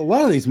 Well, a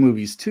lot of these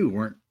movies too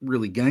weren't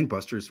really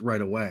gangbusters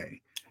right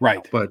away,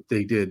 right? But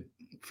they did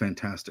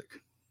fantastic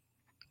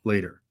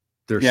later.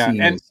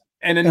 And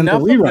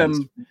enough of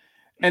them,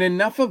 and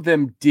enough of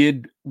them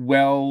did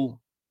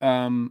well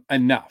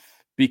enough.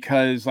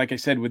 Because, like I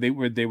said,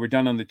 they were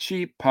done on the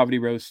cheap, Poverty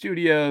Row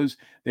Studios.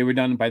 They were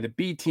done by the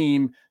B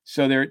team,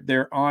 so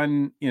they're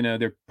on, you know,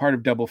 they're part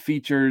of double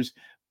features.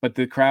 But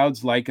the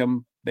crowds like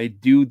them. They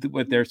do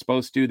what they're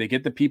supposed to. They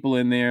get the people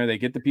in there. They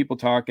get the people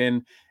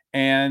talking,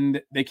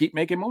 and they keep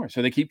making more.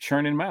 So they keep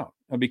churning them out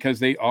because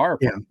they are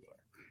popular.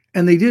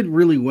 And they did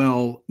really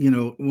well,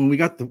 when we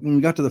got to the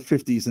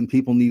 50s and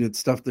people needed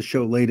stuff to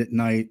show late at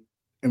night,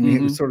 and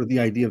it was sort of the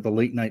idea of the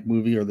late night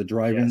movie or the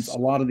drive-ins. Yes. A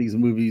lot of these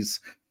movies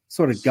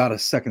sort of got a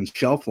second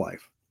shelf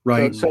life,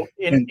 right? So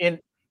in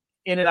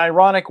an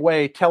ironic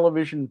way,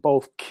 television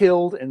both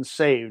killed and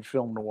saved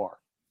film noir.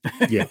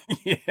 Yeah.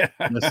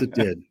 Yes, it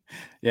did.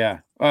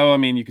 Yeah. Well, I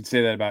mean, you could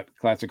say that about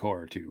classic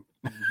horror too.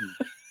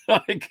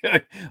 It's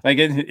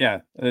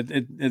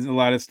a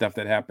lot of stuff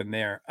that happened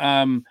there.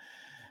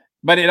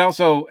 But it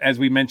also, as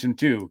we mentioned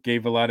too,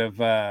 gave a lot of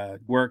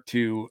work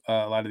to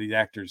a lot of these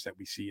actors that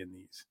we see in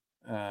these.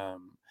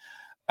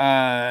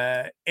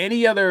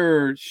 Any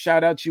other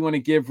shout outs you want to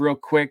give real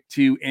quick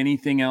to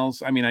anything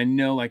else? I mean, I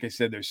know, like I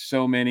said, there's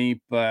so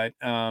many, but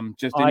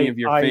just any of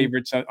your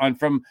favorites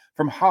from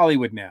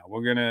Hollywood now.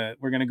 We're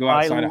gonna go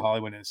outside of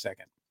Hollywood in a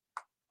second.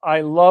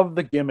 I love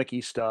the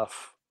gimmicky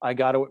stuff. I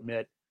got to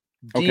admit,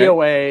 Okay.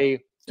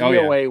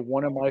 DOA,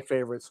 one of my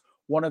favorites.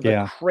 One of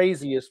the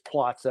craziest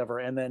plots ever,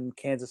 and then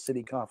Kansas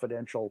City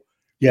Confidential,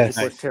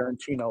 yes, which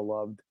Tarantino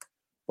loved.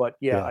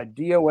 But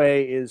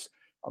DOA is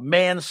a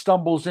man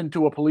stumbles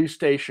into a police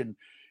station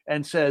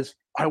and says,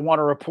 "I want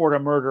to report a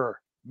murder,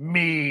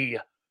 me,"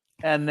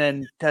 and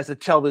then has to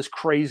tell this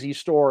crazy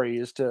story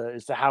as to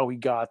how he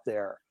got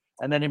there,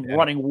 and then him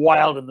running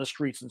wild in the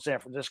streets in San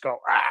Francisco.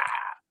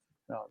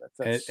 No,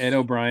 that's Ed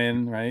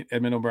O'Brien, right?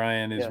 Edmund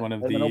O'Brien is one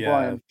of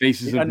the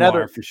faces of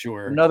noir for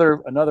sure.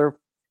 Another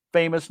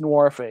famous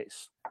noir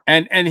face,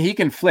 and he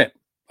can flip.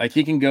 Like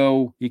he can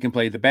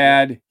play the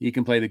bad, he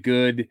can play the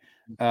good.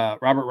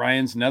 Robert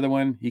Ryan's another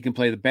one. He can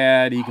play the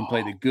bad, he can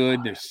play the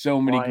good. There's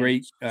so many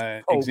great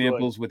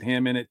examples with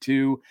him in it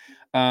too.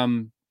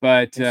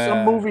 But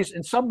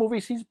in some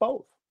movies he's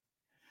both.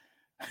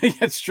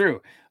 That's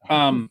true.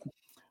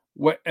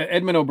 What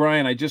Edmund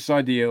O'Brien, I just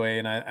saw DOA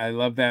and I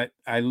love that.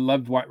 I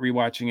loved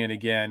rewatching it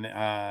again.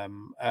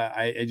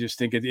 I just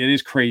think it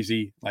is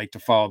crazy, like, to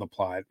follow the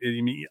plot.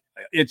 I mean,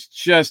 it's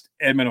just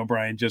Edmund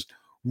O'Brien just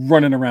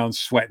running around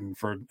sweating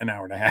for an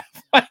hour and a half.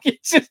 Like,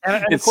 it's just,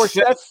 and of course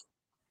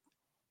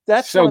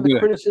that's so one of the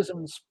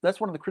criticisms. That's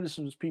one of the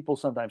criticisms people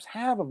sometimes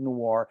have of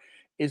noir,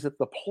 is that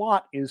the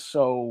plot is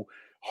so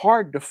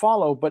hard to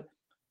follow. But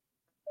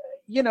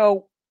you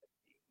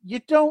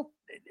don't.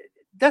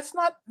 That's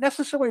not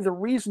necessarily the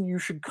reason you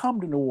should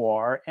come to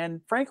noir, and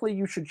frankly,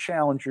 you should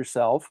challenge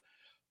yourself.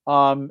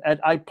 And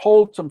I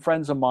polled some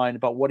friends of mine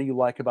about what do you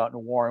like about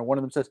noir, and one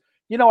of them says,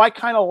 I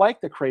kind of like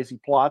the crazy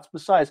plots.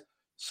 Besides,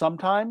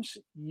 sometimes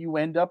you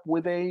end up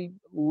with a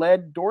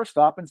lead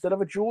doorstop instead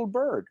of a jeweled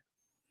bird.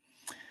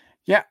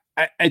 Yeah,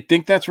 I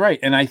think that's right.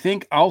 And I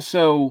think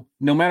also,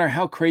 no matter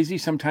how crazy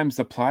sometimes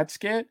the plots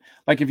get,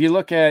 like if you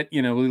look at,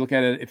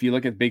 if you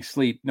look at Big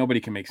Sleep, nobody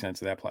can make sense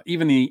of that plot.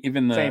 Even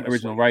the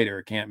original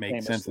writer can't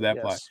make sense of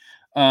that plot.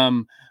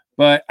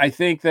 But I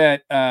think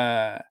that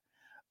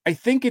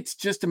it's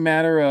just a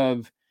matter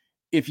of,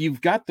 if you've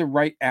got the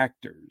right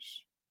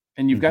actors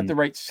and you've got the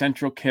right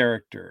central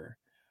character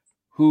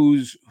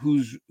who's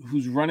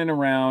running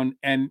around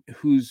and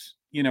who's,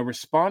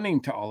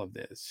 responding to all of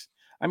this.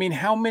 I mean,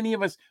 how many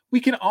of us, we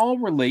can all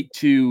relate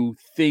to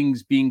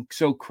things being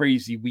so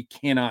crazy we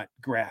cannot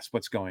grasp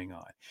what's going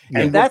on.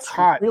 And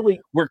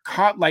we're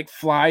caught like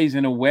flies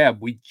in a web.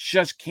 We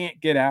just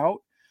can't get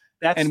out.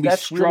 And we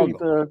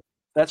struggle.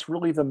 That's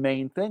really the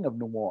main thing of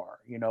noir.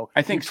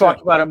 I think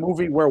talk about a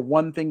movie where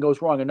one thing goes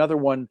wrong. Another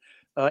one,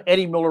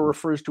 Eddie Miller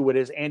refers to it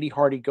as Andy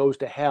Hardy Goes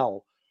to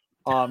Hell.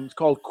 It's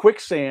called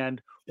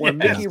Quicksand, where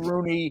Mickey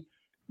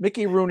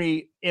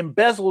Rooney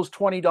embezzles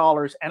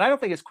 $20, and I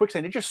don't think it's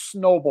quicksand. It just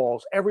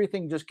snowballs.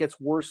 Everything just gets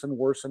worse and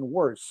worse and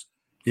worse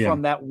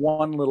from that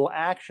one little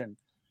action.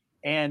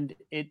 And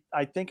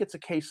I think it's a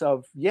case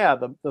of,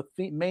 the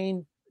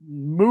main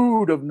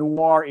mood of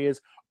noir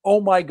is,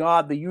 oh my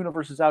God, the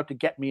universe is out to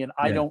get me, and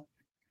I don't.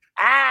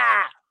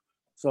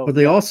 So, but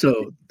they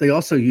also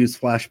use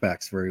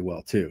flashbacks very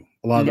well too.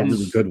 A lot of the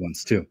really good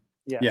ones too.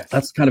 Yeah,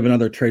 that's kind of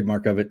another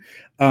trademark of it.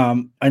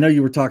 I know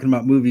you were talking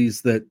about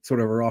movies that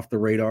sort of are off the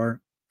radar.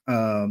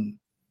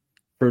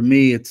 For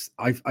me,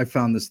 I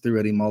found this through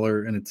Eddie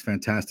Muller, and it's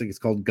fantastic. It's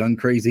called Gun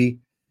Crazy.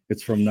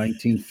 It's from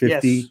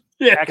 1950.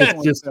 Yes.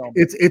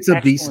 It's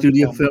a B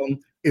studio film.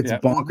 It's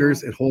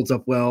bonkers. It holds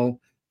up well.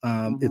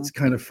 It's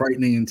kind of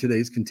frightening in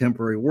today's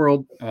contemporary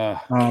world.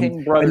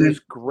 King Brothers,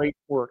 great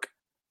work.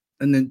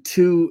 And then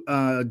two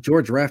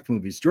George Raft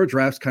movies. George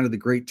Raft's kind of the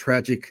great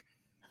tragic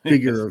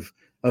figure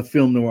of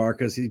film noir,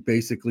 because he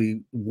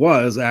basically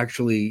was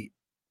actually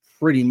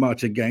pretty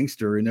much a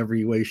gangster in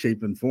every way,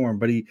 shape, and form.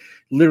 But he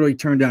literally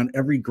turned down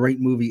every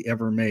great movie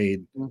ever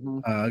made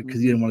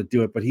because he didn't want to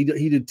do it. But he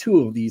did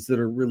two of these that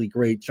are really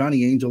great: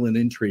 Johnny Angel and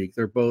Intrigue.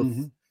 They're both,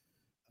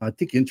 I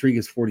think Intrigue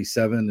is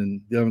 47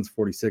 and the other one's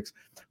 46.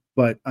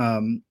 But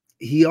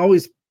he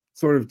always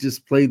sort of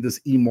just played this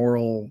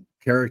immoral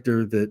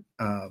character that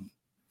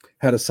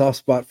had a soft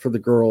spot for the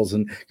girls.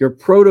 And your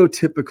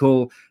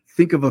prototypical,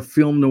 think of a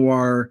film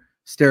noir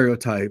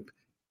stereotype,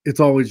 it's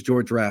always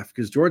George Raft,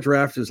 because George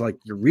Raft is like,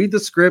 you read the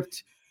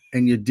script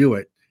and you do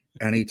it.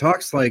 And he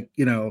talks like,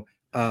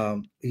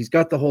 he's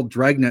got the whole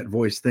Dragnet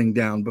voice thing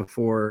down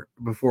before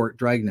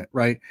Dragnet,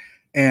 right?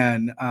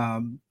 And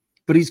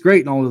but he's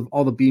great in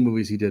all the B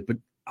movies he did. But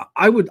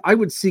I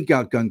would seek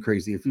out Gun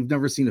Crazy if you've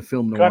never seen a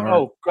film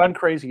noir. Gun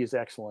Crazy is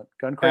excellent.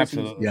 Gun Crazy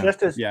Absolutely. is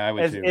just I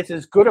would too. it's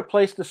as good a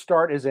place to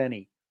start as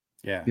any.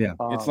 Yeah.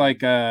 It's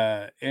like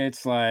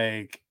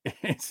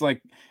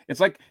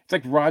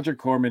Roger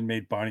Corman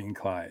made Bonnie and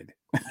Clyde.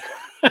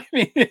 I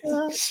mean,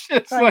 it's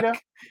just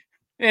like,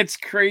 it's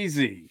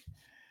crazy.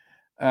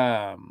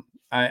 The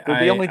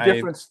only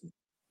difference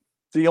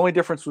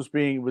was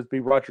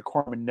Roger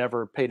Corman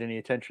never paid any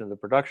attention to the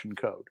production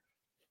code.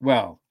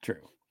 Well,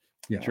 true.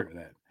 Yeah. True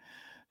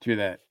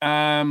that.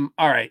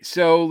 All right.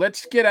 So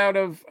let's get out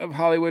of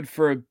Hollywood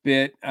for a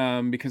bit,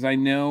 because I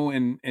know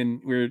and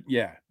we're,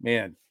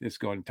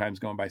 time's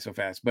going by so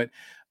fast, but,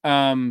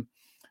 so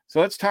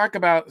let's talk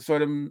about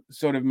sort of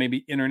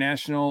maybe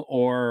international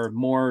or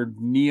more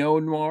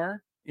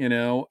neo-noir,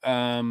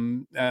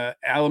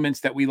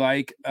 elements that we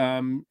like,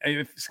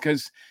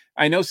 because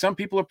I know some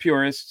people are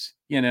purists,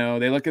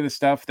 they look at the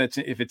stuff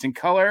if it's in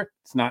color,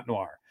 it's not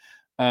noir.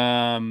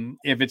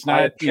 If it's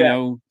not,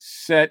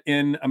 set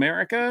in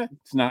America,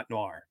 it's not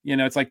noir.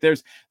 It's like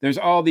there's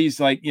all these,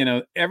 like,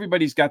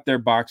 everybody's got their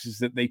boxes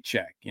that they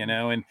check,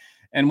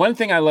 and one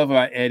thing I love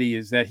about Eddie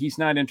is that he's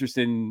not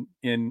interested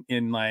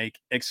in like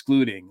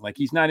excluding, like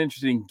he's not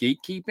interested in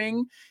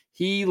gatekeeping.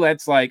 He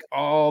lets like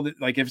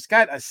if it's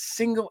got a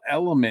single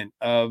element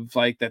of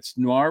like that's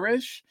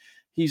noirish,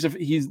 he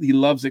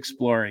loves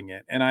exploring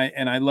it, and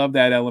I love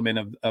that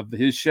element of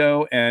his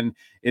show, and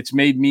it's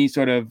made me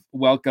sort of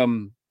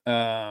welcome.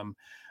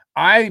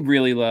 I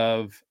really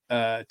love,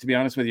 to be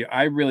honest with you,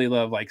 I really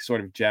love like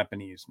sort of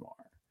Japanese noir.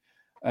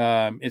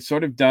 It's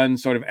sort of done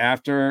sort of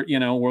after,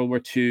 World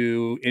War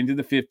II into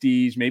the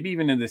 50s, maybe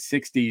even in the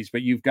 60s,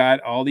 but you've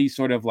got all these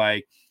sort of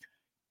like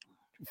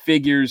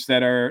figures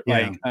that are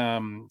like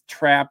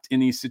trapped in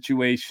these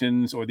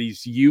situations, or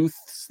these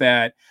youths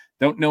that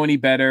don't know any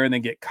better and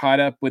then get caught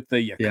up with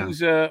the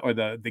Yakuza or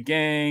the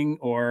gang,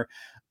 or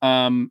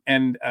I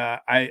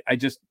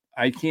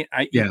eat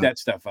that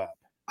stuff up.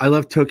 I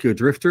love Tokyo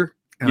Drifter,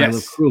 and I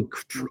love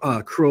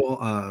Cruel.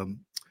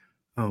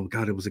 Oh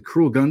God, it was a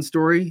Cruel Gun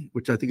Story,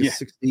 which I think is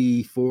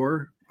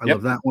 64. I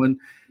love that one,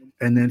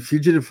 and then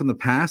Fugitive from the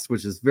Past,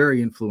 which is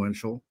very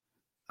influential,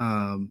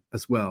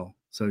 as well.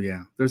 So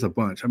yeah, there's a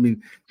bunch. I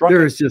mean,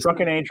 there's just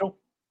Drunken Angel.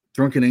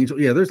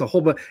 Yeah, there's a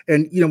whole bunch,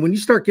 and when you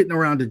start getting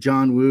around to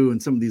John Woo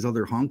and some of these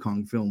other Hong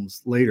Kong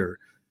films later,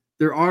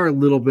 there are a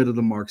little bit of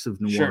the marks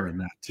of noir in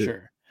that too.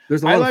 Sure.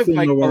 There's a lot of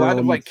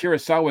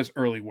Kurosawa's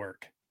early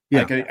work.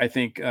 Yeah, I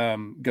think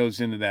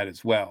goes into that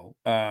as well.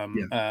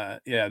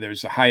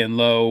 There's a High and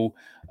Low,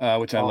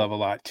 which I love a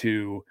lot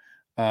too.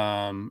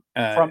 From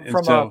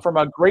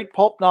a great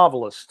pulp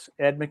novelist,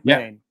 Ed McBain.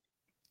 Yeah.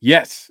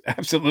 Yes,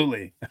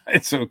 absolutely.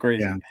 It's so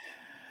crazy. Yeah.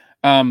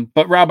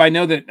 But Rob, I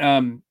know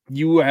that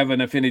you have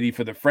an affinity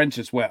for the French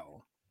as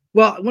well.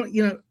 Well,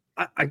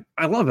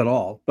 I love it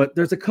all, but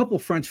there's a couple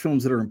French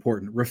films that are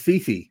important.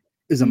 Rafifi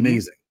is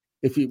amazing.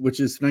 Which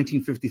is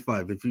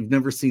 1955. If you've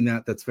never seen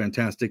that, that's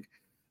fantastic.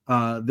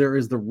 There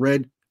is the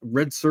Red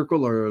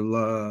Circle, or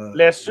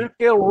Le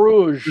Cercle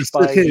Rouge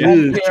by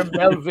Jean-Pierre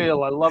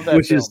Melville. I love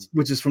that film.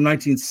 Which is from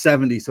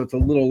 1970, so it's a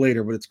little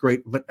later, but it's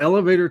great. But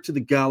Elevator to the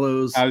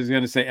Gallows. I was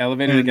going to say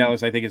Elevator to the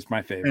Gallows. I think it's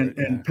my favorite.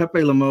 And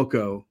Pepe Le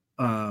Moko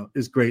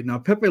is great. Now,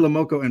 Pepe Le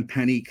Moko and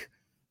Panique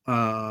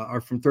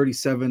are from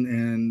 37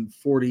 and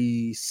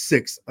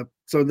 46.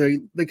 So they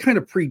kind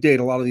of predate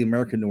a lot of the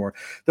American noir.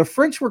 The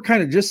French were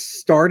kind of just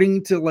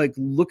starting to like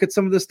look at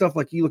some of this stuff.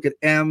 Like you look at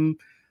M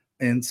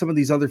and some of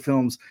these other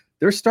films,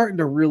 they're starting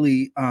to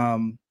really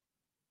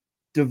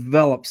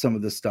develop some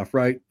of this stuff,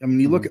 right? I mean,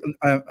 you look at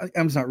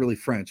M's not really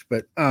French,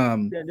 but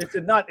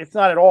it's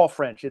not at all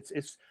French.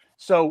 It's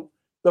so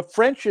the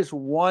French is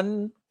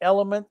one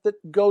element that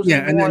goes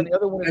in more, and the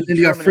other one is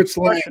you got Fritz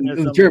Lang.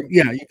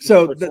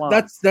 So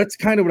that's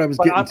kind of what I was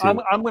getting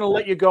to. I'm going to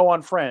let you go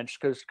on French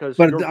because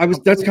I was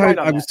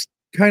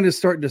kind of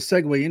starting to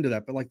segue into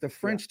that, but like the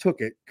French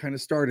took it, kind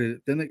of started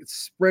it, then it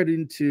spread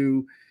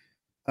into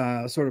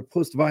sort of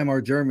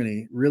post-Weimar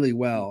Germany really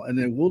well, and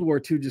then World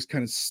War II just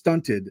kind of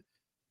stunted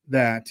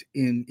that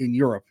in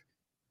Europe,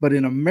 but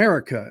in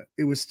America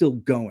it was still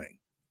going,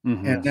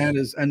 and that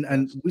is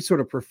and we sort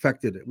of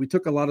perfected it. We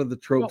took a lot of the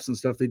tropes and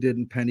stuff they did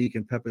in Panique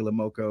and Pepe Le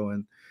Moko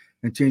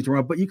and changed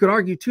around. But you could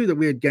argue too that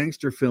we had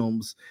gangster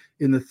films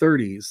in the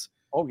 30s.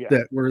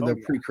 That were the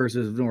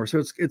precursors of noir. So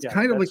it's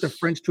kind of like the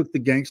French took the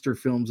gangster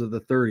films of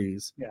the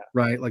 30s,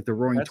 right? Like the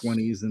Roaring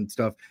 20s and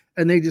stuff,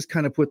 and they just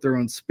kind of put their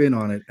own spin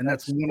on it. And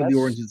that's one of the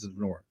origins of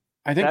noir.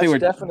 I think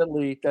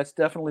that's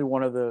definitely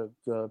one of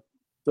the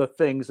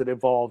things that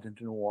evolved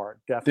into noir.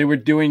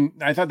 Definitely.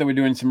 I thought they were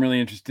doing some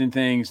really interesting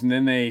things, and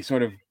then they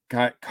sort of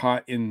got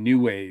caught in new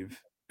wave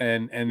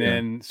and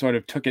then sort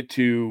of took it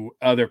to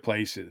other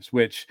places,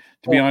 which,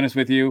 to be honest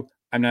with you,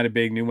 I'm not a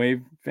big new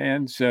wave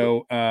fan,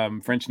 so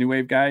French new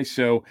wave guy.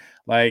 So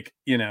like,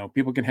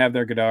 people can have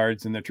their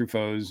Godards and their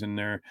Truffauts and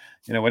their,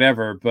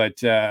 whatever, but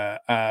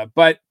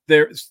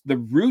there's the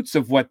roots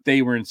of what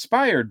they were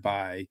inspired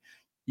by.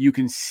 you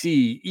can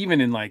see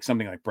even in like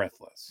something like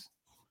Breathless.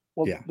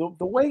 Well,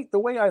 the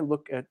way I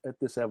look at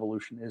this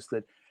evolution is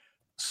that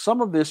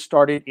some of this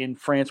started in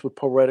France with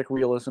poetic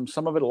realism.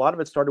 A lot of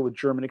it started with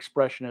German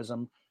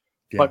expressionism.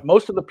 Yeah. But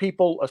most of the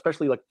people,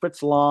 especially like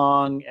Fritz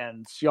Lang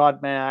and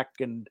Siodmak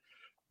and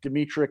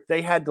Dmytryk,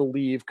 they had to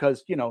leave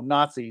because,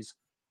 Nazis.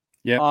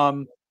 Yeah.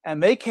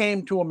 And they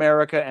came to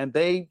America and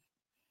they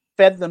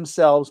fed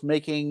themselves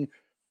making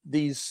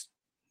these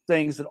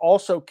things that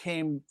also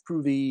came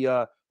through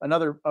the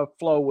another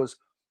flow was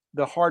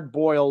the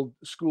hard-boiled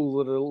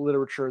school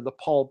literature, the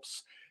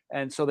pulps.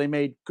 And so they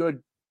made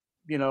good,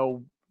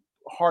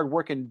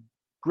 hard-working,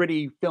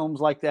 gritty films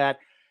like that.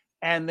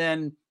 And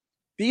then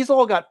these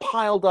all got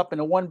piled up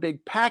into one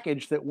big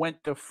package that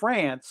went to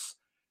France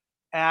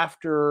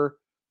after,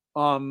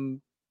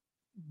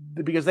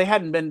 because they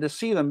hadn't been to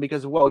see them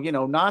because,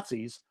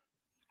 Nazis.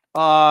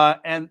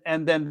 And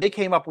then they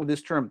came up with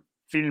this term,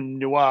 film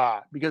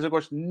noir, because of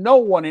course no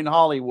one in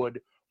Hollywood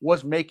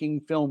was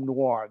making film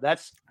noir.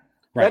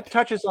 That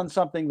touches on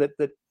something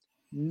that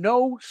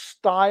no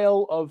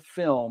style of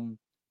film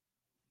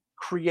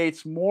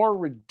creates more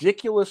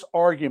ridiculous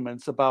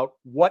arguments about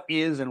what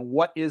is and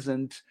what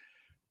isn't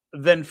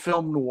than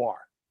film noir.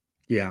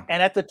 Yeah.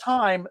 And at the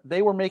time,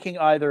 they were making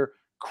either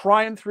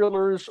crime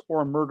thrillers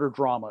or murder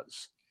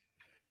dramas.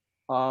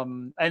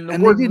 And the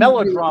word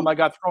melodrama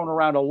got thrown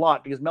around a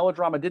lot because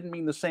melodrama didn't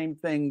mean the same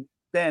thing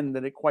then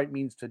that it quite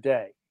means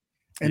today.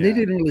 And they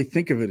didn't really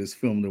think of it as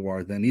film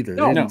noir then either.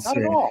 No, not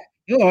at all.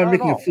 No, I'm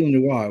making a film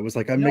noir. It was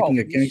like I'm making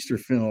a gangster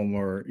film,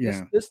 or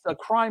this a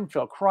crime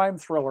film, crime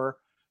thriller.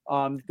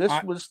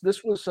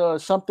 This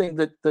was something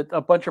that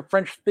a bunch of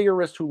French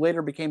theorists who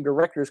later became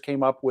directors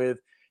came up with,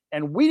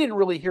 and we didn't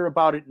really hear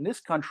about it in this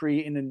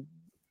country in a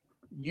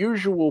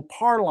usual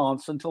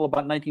parlance until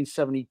about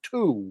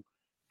 1972.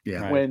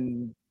 Yeah,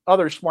 when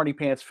other smarty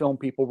pants film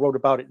people wrote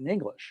about it in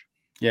English.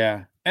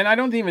 Yeah, and I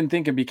don't even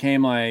think it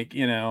became like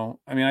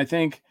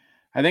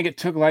I think it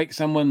took like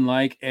someone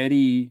like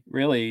Eddie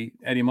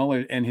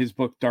Muller and his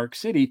book Dark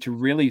City to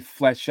really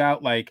flesh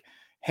out like,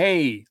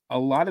 hey, a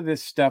lot of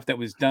this stuff that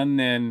was done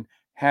then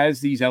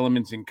has these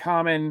elements in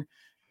common.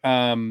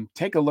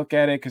 Take a look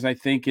at it, because I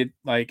think it,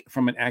 like,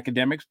 from an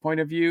academic's point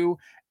of view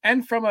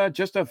and from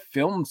just a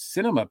film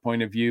cinema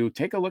point of view,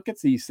 take a look at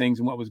these things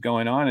and what was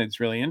going on. It's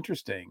really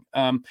interesting.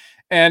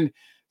 And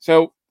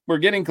so we're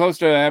getting close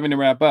to having to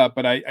wrap up,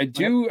 but I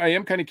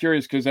am kind of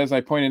curious because, as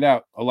I pointed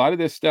out, a lot of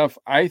this stuff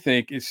I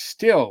think is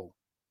still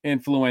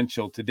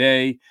influential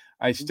today.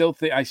 I still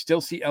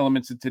see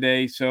elements of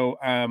today. So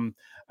I'm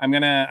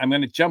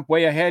gonna jump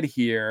way ahead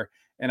here,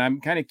 and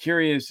I'm kind of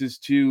curious as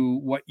to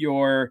what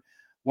your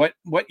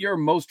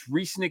most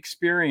recent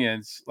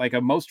experience, like a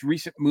most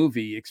recent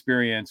movie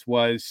experience,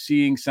 was,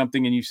 seeing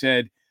something and you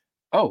said,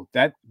 oh,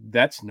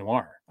 that's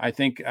noir. I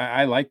think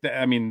I like that.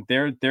 I mean,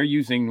 they're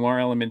using noir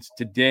elements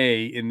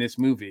today in this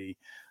movie.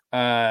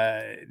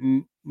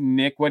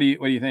 Nick, what do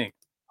you think?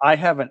 I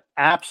have an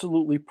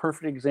absolutely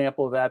perfect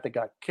example of that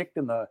got kicked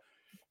in the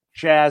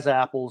jazz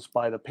apples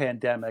by the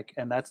pandemic,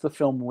 and that's the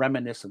film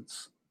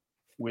Reminiscence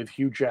with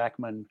Hugh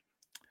Jackman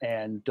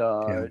and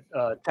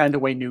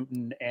Tandaway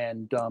Newton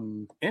and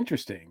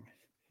interesting.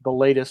 The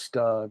latest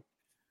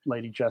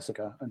Lady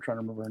Jessica. I'm trying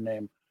to remember her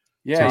name.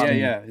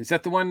 Yeah. Is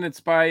that the one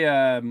that's by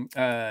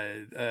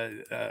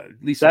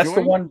Lisa That's Joy?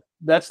 the one.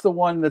 That's the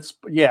one. That's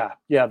the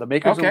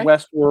makers of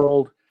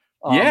Westworld.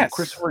 Yes.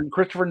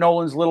 Christopher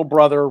Nolan's little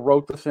brother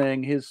wrote the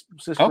thing. His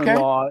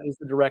sister-in-law is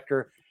the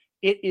director.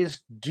 It is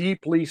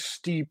deeply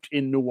steeped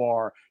in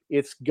noir.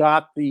 It's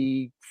got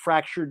the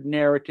fractured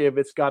narrative.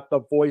 It's got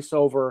the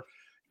voiceover.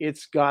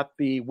 It's got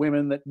the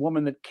woman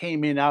that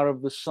came in out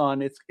of the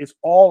sun. It's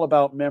all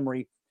about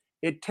memory.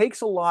 It takes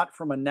a lot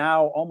from a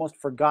now almost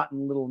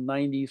forgotten little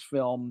 90s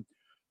film,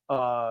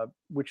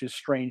 which is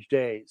Strange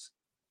Days,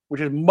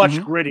 which is much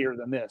grittier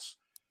than this.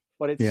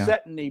 But it's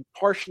set in a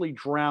partially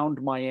drowned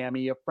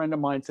Miami. A friend of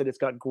mine said it's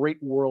got great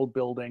world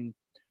building.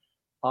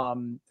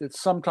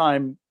 It's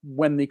sometime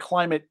when the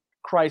climate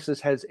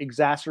crisis has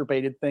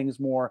exacerbated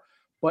things more,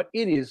 but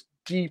it is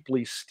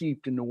deeply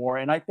steeped in noir,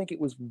 and I think it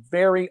was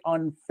very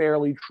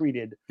unfairly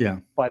treated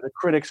by the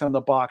critics and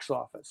the box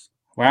office.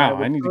 Wow,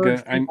 I need to go.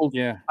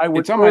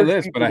 It's on my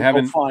list, but I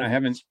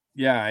haven't.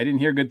 Yeah, I didn't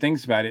hear good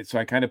things about it, so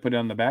I kind of put it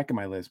on the back of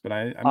my list. But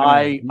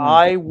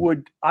I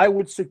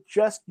would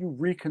suggest you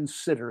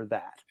reconsider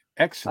that.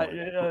 Excellent.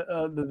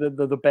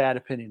 The bad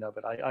opinion of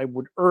it. I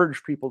would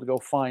urge people to go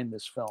find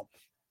this film.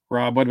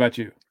 Rob, what about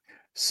you?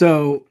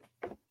 So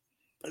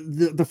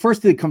the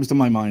first thing that comes to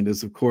my mind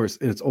is, of course,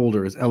 it's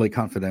older, is LA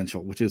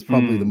Confidential, which is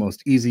probably the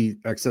most easy,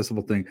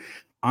 accessible thing.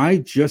 I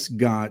just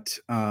got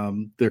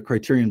the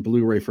Criterion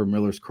Blu-ray for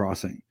Miller's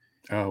Crossing.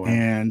 Oh, wow.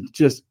 And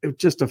just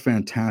a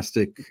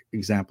fantastic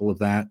example of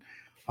that.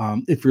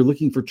 If you're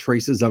looking for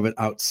traces of it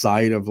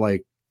outside of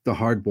like the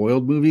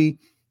hard-boiled movie,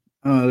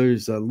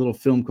 there's a little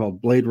film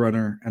called Blade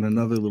Runner and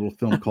another little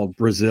film called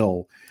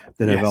Brazil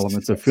that have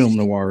elements of film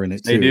noir in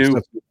it too. They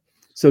do.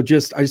 So I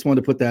just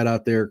wanted to put that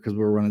out there because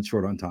we're running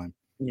short on time.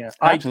 Yeah,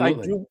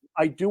 I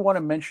I do want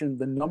to mention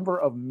the number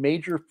of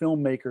major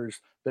filmmakers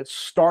that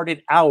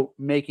started out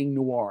making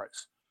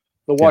noirs.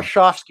 The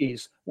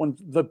Wachowskis, one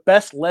the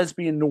best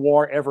lesbian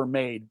noir ever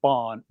made,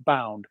 Bound.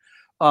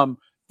 The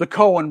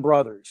Coen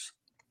brothers,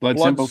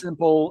 Blood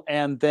Simple,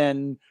 and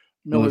then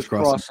Miller's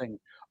Crossing.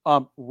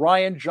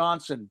 Ryan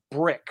Johnson,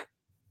 Brick.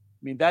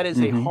 I mean, that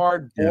is a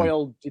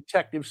hard-boiled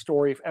detective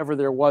story, if ever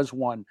there was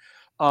one.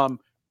 A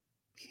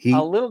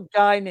little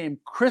guy named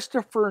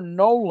Christopher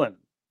Nolan.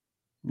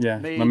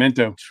 Made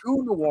Memento.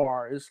 2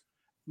 noirs.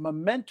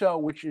 Memento,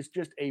 which is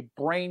just a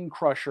brain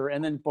crusher,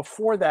 and then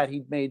before that,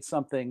 he made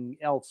something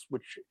else,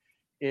 which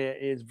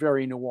is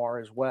very noir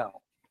as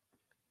well.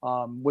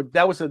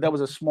 That was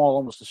a small,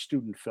 almost a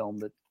student film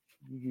that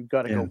you've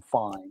got to go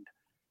find.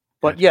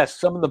 But yes,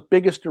 some of the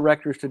biggest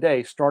directors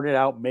today started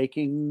out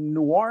making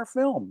noir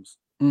films.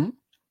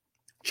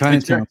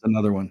 Chinatown's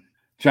another one.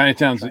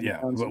 Chinatown's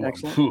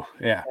excellent.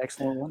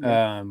 Excellent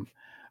one.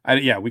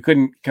 We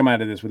couldn't come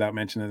out of this without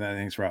mentioning that.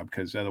 Thanks, Rob,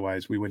 because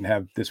otherwise we wouldn't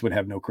have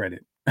no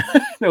credit,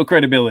 no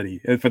credibility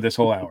for this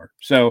whole hour.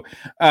 So,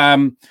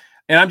 and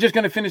I'm just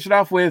going to finish it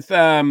off with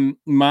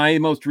my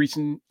most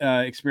recent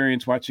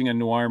experience watching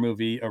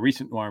a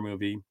recent noir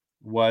movie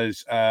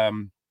was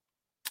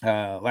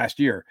last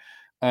year.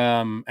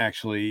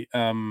 Actually,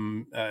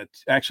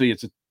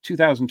 it's a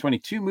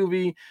 2022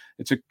 movie.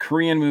 It's a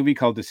Korean movie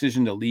called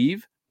Decision to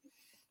Leave.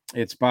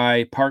 It's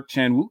by Park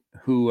Chan-wook,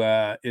 who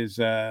is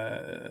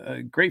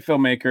a great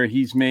filmmaker.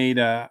 He's made,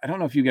 I don't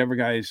know if you ever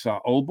guys saw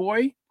Old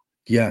Boy.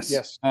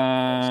 Yes.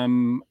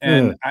 And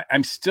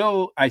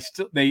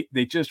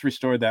they just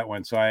restored that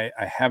one. So I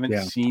haven't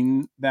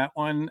seen that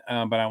one,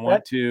 but I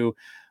want to.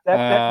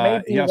 That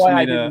may be he also why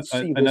made I didn't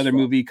see another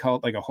movie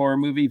called, like a horror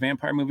movie,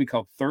 vampire movie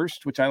called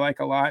Thirst, which I like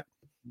a lot.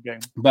 Okay.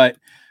 But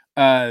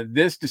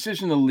this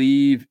Decision to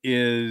Leave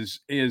is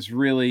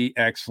really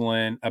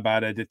excellent,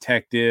 about a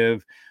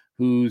detective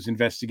who's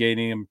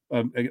investigating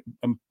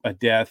a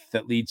death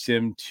that leads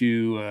him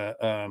to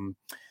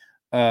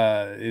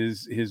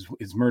his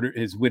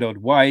widowed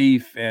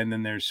wife, and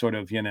then there's sort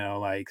of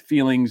like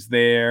feelings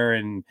there,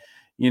 and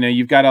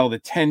you've got all the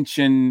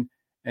tension,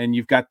 and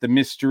you've got the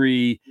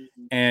mystery,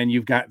 and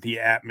you've got the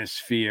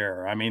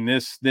atmosphere. I mean,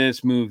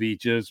 this movie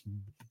just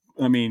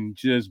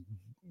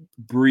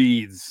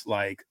breathes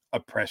like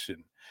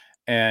oppression.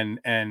 And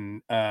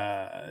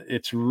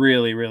it's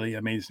really, really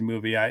amazing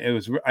movie. I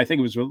think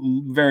it was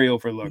very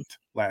overlooked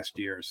last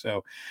year.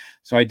 So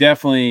I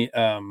definitely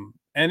and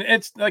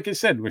it's like I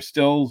said, we're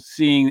still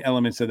seeing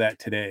elements of that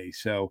today.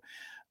 So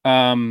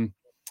I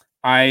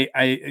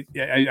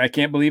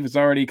can't believe it's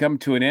already come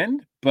to an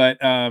end. But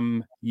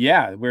we're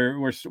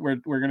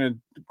gonna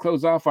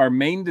close off our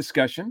main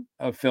discussion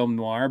of film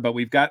noir. But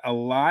we've got a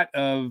lot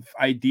of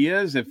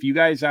ideas. If you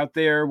guys out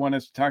there want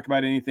us to talk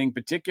about anything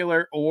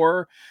particular,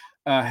 or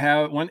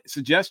have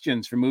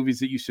suggestions for movies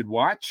that you should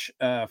watch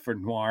for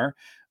noir,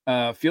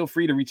 feel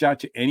free to reach out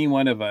to any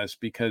one of us,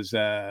 because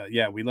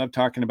we love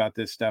talking about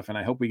this stuff, and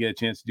I hope we get a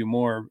chance to do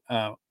more.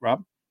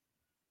 Rob?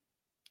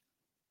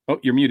 Oh,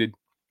 you're muted.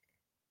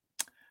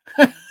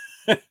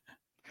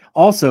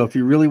 Also, if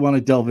you really want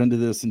to delve into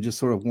this and just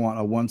sort of want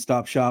a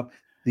one-stop shop,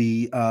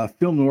 the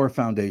Film Noir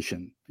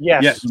Foundation.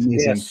 Yes.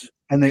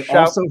 And they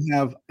also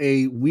have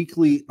a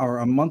weekly or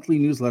a monthly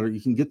newsletter. You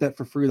can get that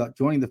for free without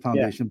joining the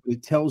foundation, but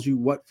it tells you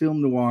what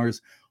film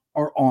noirs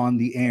are on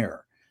the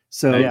air.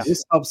 So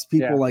this helps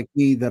people like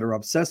me that are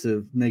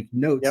obsessive make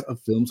notes of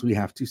films we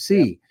have to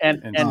see.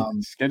 And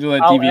schedule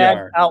that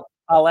DVR.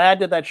 I'll add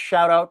to that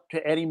shout out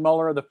to Eddie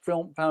Muller, the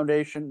Film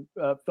Foundation,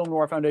 Film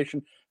Noir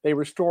Foundation. They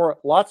restore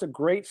lots of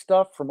great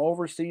stuff from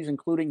overseas,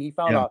 including he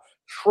found a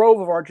trove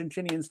of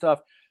Argentinian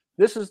stuff.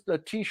 This is the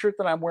T-shirt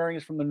that I'm wearing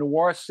is from the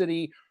Noir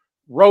City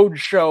road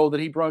show that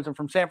he brought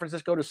from San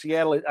Francisco to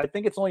Seattle. I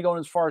think it's only going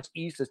as far as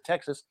east as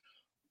Texas,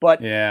 but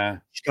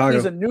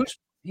Chicago.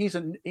 He's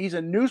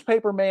a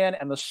newspaper man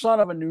and the son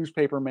of a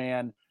newspaper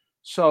man.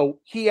 So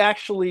he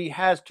actually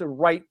has to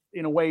write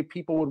in a way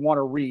people would want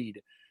to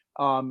read.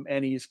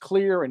 And he's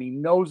clear and he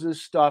knows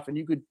his stuff, and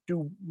you could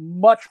do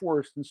much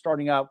worse than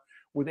starting out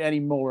with Eddie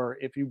Muller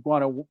if you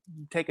want to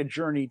take a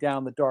journey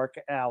down the dark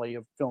alley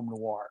of film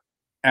noir.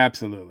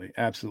 Absolutely.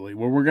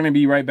 Well, we're going to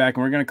be right back,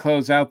 and we're going to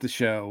close out the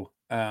show.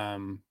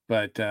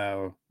 But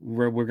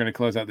we're going to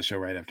close out the show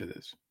right after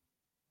this.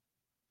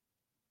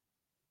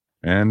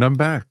 And I'm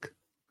back.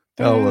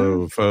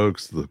 Hello,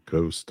 folks. The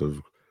ghost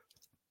of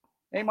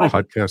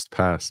podcast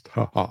past.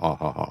 Ha ha ha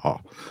ha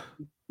ha.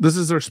 This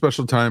is our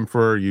special time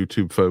for our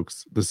YouTube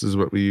folks. This is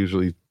what we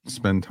usually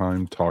spend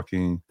time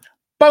talking.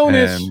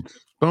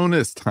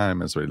 Bonus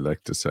time, as we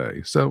like to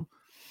say. So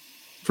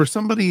for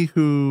somebody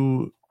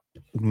who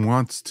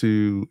wants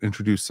to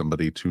introduce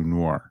somebody to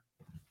noir,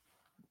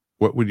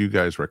 what would you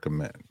guys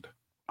recommend?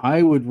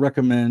 I would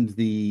recommend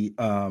the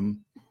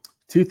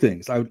two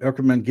things. I would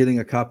recommend getting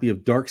a copy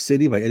of Dark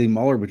City by Eddie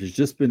Muller, which has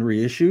just been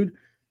reissued,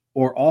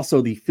 or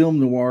also the Film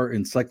Noir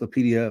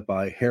Encyclopedia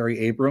by Harry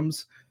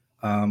Abrams,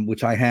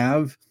 which I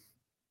have,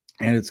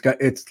 and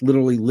it's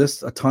literally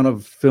lists a ton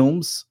of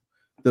films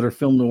that are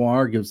film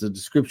noir, gives a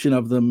description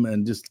of them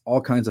and just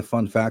all kinds of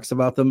fun facts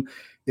about them.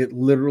 It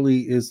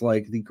literally is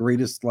like the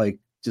greatest, like,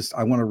 just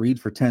I want to read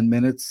for 10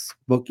 minutes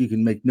book. You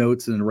can make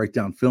notes and write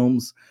down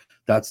films.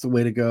 That's the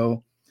way to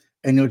go.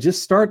 And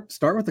just start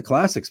with the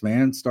classics,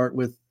 man. Start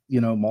with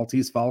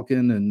Maltese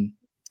Falcon, and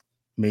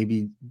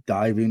maybe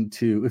dive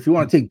into, if you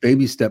want to take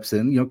baby steps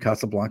in,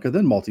 Casablanca,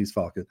 then Maltese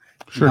Falcon.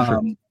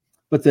 Sure.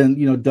 But then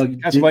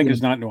Doug, Casablanca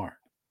is not noir.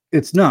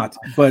 It's not,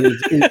 but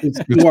it's It's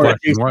noir black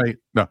and adjacent. white.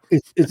 No,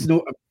 it's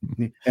noir.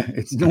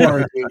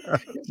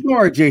 It's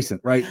noir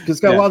adjacent, right? Because it's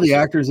got a lot of the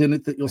actors in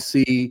it that you'll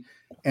see,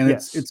 and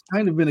it's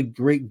kind of been a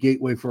great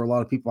gateway for a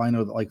lot of people I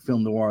know that like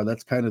film noir.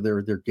 That's kind of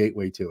their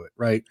gateway to it,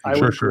 right?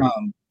 Sure.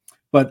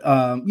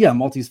 Yeah,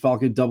 Maltese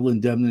Falcon, Double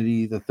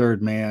Indemnity, The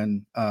Third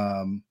Man.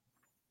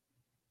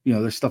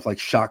 There's stuff like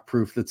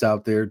Shockproof that's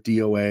out there,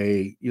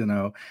 DOA.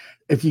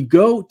 If you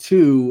go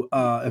to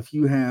if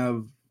you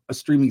have a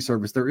streaming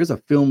service, there is a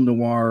film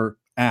noir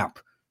app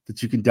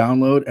that you can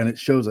download, and it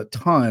shows a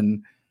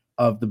ton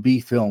of the B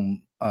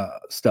film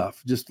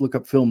stuff. Just look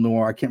up film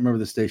noir. I can't remember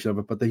the station of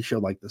it, but they show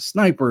like The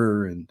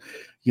Sniper and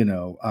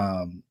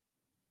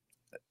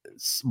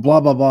blah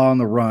blah blah on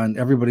the run.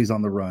 Everybody's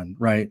on the run,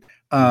 right?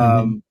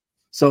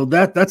 So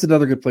that's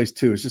another good place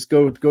too. Is just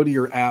go to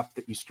your app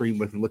that you stream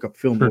with and look up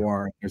film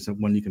noir. There's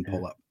one you can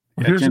pull up.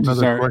 Well, here's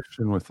another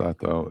question with that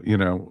though.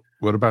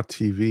 What about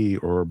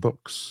TV or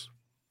books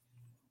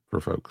for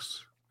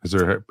folks? Has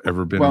there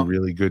ever been a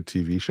really good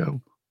TV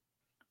show?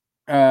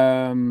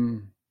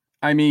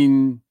 I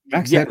mean,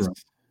 Max yes. Headroom.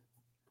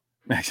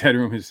 Max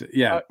Headroom is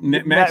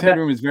Max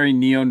Headroom is very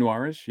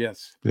neo-noirish.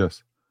 Yes.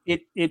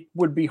 It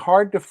would be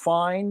hard to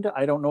find.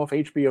 I don't know if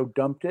HBO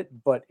dumped it,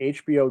 but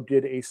HBO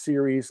did a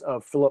series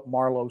of Philip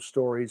Marlowe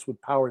stories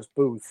with Powers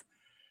Booth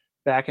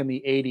back in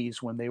the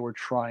 80s when they were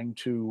trying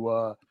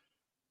to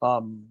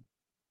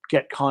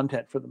get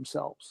content for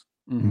themselves.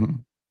 Mm-hmm.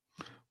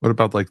 What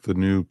about like the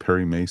new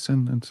Perry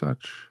Mason and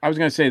such? I was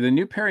going to say the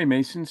new Perry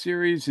Mason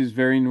series is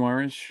very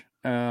noirish.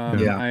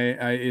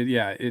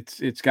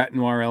 It's got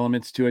noir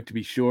elements to it, to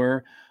be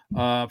sure.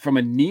 From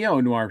a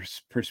neo-noir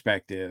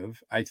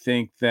perspective, I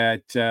think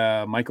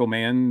that Michael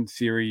Mann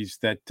series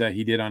that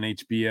he did on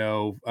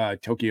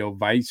HBO, Tokyo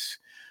Vice,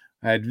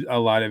 had a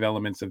lot of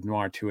elements of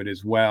noir to it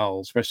as well,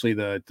 especially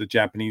the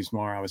Japanese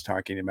noir I was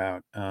talking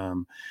about.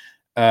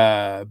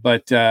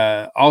 But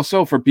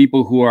also for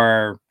people who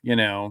are,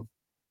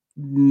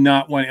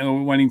 not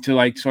wanting to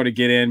like sort of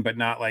get in, but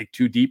not like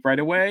too deep right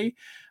away.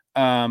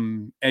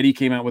 Eddie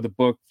came out with a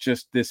book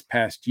just this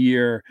past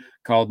year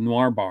called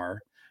Noir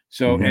Bar.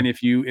 So, and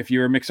if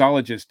you're a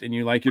mixologist and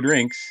you like your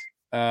drinks,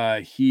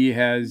 he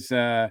has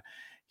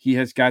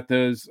got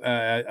those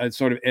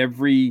sort of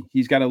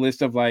he's got a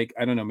list of like,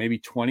 I don't know, maybe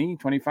 20,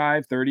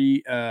 25,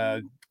 30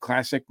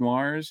 classic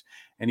noirs.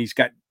 And he's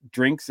got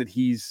drinks that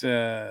he's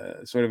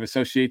sort of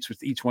associates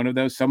with each one of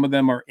those. Some of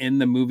them are in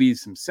the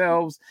movies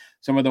themselves.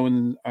 Some of the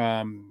ones,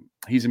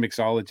 he's a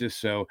mixologist.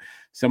 So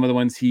some of the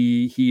ones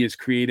he has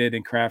created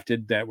and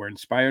crafted that were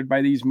inspired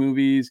by these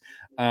movies.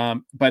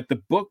 But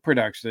the book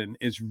production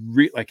is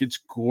it's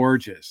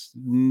gorgeous,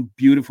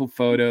 beautiful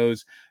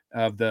photos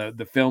of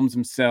the films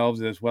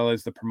themselves, as well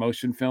as the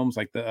promotion films,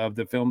 like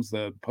the films,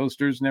 the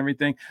posters and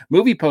everything.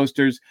 Movie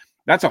posters,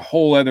 that's a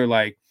whole other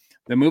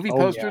the movie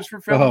posters for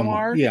film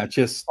noir. Yeah,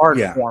 just art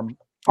form.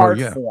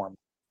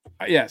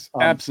 Yes,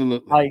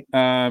 absolutely.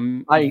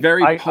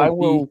 Very pulpy. I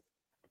will.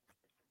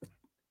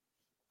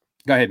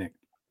 Go ahead, Nick.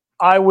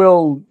 I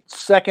will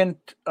second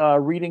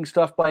reading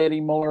stuff by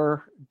Eddie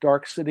Muller,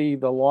 Dark City,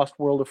 The Lost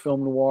World of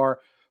Film Noir.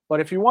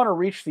 But if you want to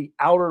reach the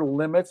outer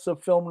limits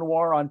of film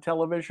noir on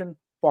television,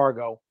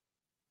 Fargo.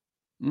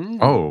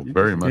 Oh,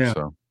 very much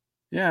so.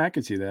 Yeah, I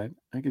could see that.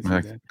 I could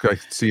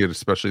see it,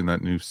 especially in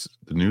that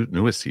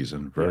newest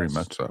season. Very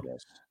much so.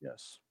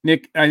 Yes.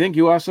 Nick, I think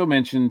you also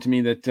mentioned to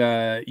me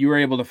that you were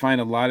able to find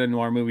a lot of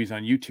noir movies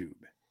on YouTube.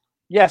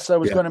 Yes, I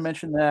was going to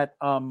mention that.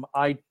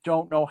 I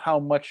don't know how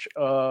much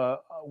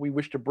we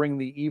wish to bring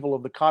the evil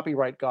of the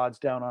copyright gods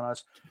down on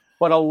us,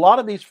 but a lot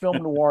of these film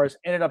noirs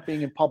ended up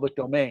being in public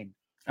domain,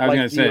 like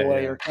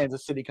DOA or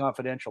Kansas City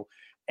Confidential.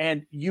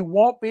 And you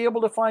won't be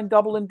able to find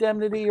Double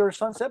Indemnity or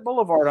Sunset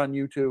Boulevard on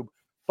YouTube,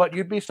 but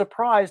you'd be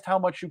surprised how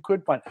much you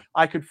could find.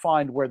 I could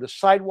find Where the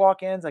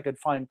Sidewalk Ends. I could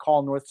find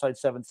Call Northside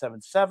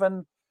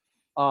 777.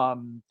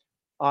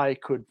 I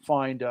could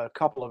find a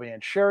couple of Ann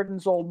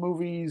Sheridan's old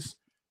movies.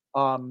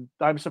 I'm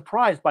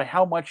surprised by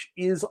how much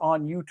is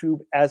on YouTube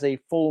as a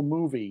full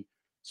movie.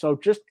 So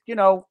just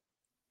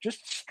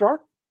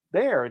start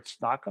there. It's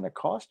not going to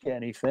cost you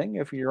anything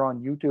if you're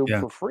on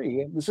YouTube for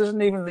free. This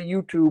isn't even the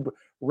YouTube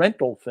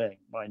rental thing,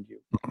 mind you.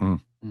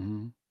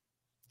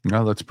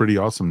 No, that's pretty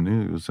awesome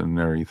news and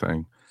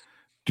everything.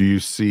 Do you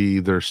see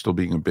there still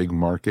being a big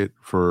market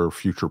for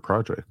future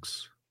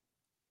projects?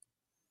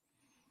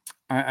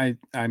 I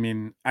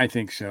mean, I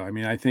think so. I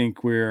mean, I think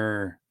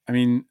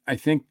I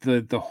think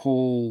the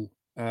whole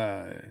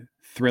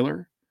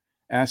thriller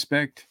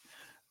aspect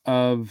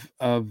of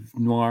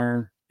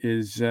noir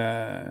is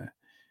going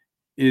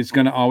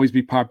to always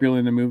be popular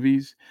in the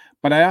movies.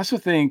 But I also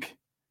think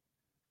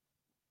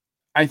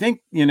I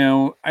think,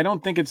 I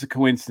don't think it's a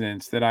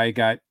coincidence that I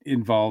got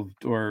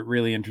involved or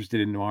really interested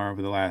in noir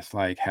over the last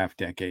like half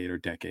decade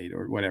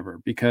or whatever,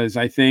 because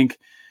I think,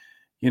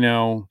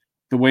 the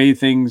way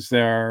things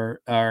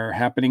are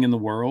happening in the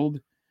world,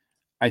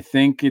 I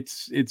think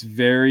it's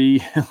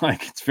very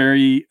like it's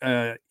very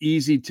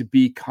easy to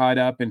be caught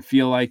up and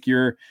feel like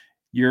you're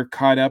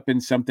caught up in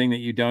something that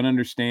you don't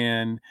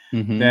understand,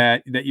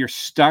 that you're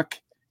stuck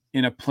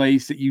in a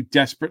place that you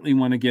desperately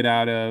want to get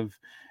out of,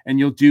 and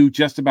you'll do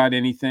just about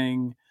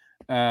anything.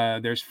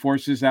 There's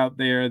forces out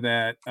there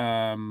that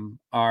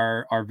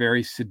are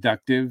very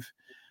seductive,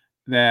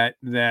 that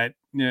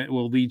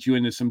will lead you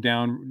into some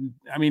down.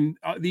 I mean,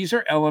 these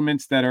are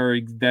elements that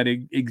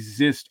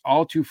exist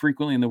all too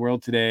frequently in the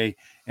world today,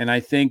 and I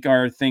think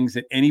are things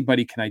that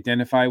anybody can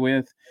identify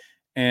with.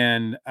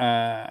 And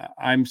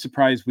I'm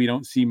surprised we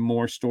don't see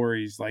more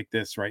stories like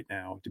this right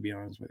now, to be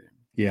honest with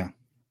you. Yeah,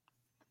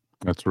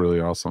 that's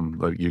really awesome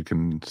that you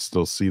can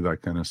still see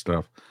that kind of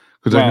stuff.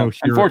 Because Well, I know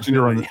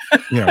unfortunately,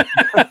 yeah,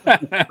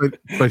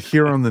 but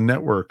here on the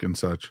network and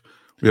such,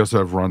 we also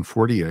have Ron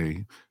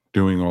Fortier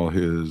doing all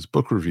his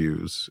book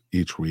reviews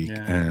each week,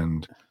 Yeah.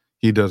 and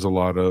he does a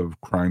lot of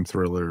crime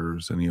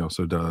thrillers, and he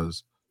also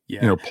does,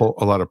 yeah,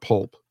 a lot of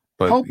pulp.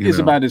 But pulp is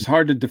about as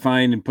hard to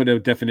define and put a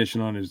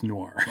definition on as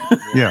noir.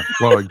 yeah,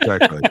 well,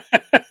 exactly.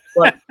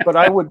 But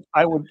I would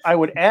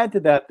add to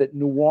that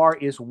noir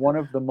is one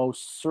of the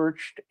most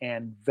searched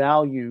and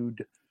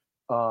valued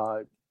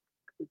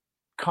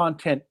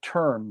content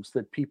terms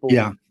that people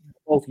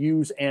both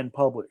use and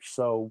publish.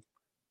 So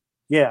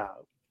yeah,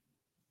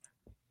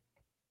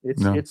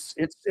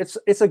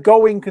 it's a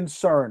going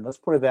concern. Let's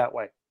put it that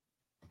way.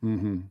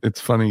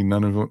 It's funny.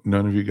 None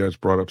of you guys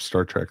brought up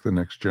Star Trek: The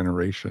Next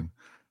Generation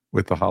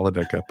with the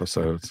holodeck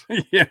episodes.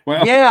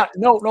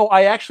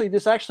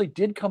 This actually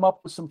did come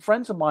up with some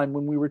friends of mine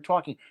when we were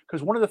talking,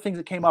 because one of the things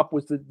that came up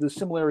was the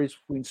similarities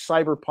between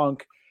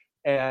cyberpunk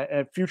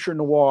and future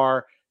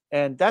noir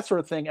and that sort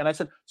of thing. And I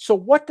said, so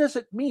what does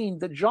it mean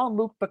that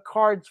Jean-Luc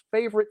Picard's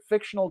favorite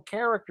fictional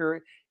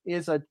character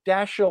is a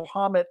Dashiell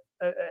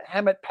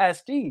Hammett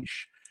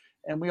pastiche?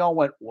 And we all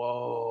went,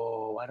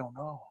 whoa, I don't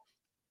know.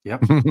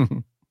 Yep.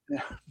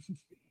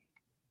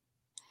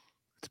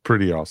 It's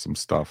pretty awesome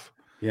stuff.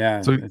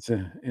 Yeah, so it's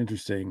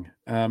interesting.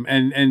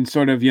 And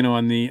sort of,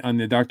 on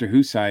the Doctor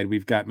Who side,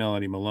 we've got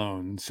Melody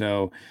Malone.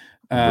 So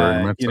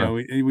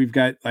we've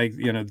got like,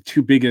 the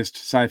two biggest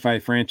sci-fi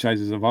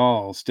franchises of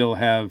all still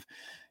have,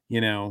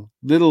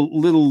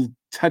 little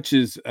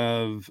touches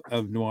of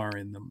noir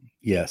in them.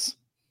 Yes.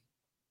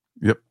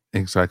 Yep,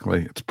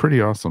 exactly. It's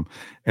pretty awesome.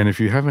 And if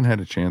you haven't had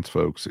a chance,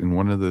 folks, in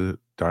one of the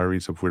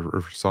Diaries of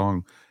River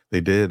Song,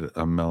 they did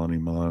a Melody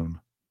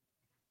Malone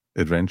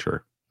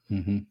adventure.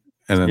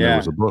 And then there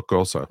was a book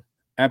also.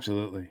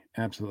 Absolutely.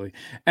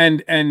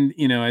 And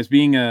as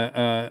being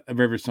a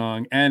River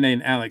Song and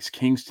an Alex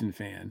Kingston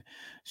fan,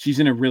 she's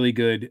in a really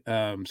good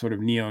sort of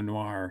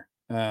neo-noir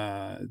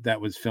that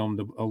was filmed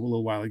a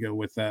little while ago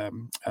with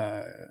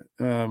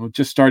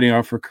just starting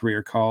off her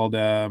career called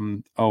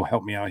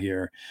help me out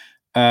here.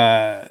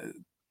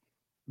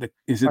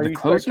 Is it The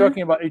Closer?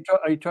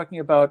 Are you talking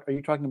about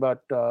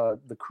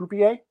The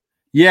Croupier?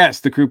 Yes,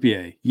 The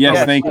Croupier.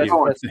 Yes, thank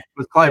you.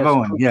 With Clive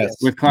Owen. Yes,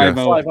 with Clive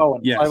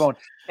Owen. Yes. Clive Owen.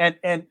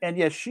 And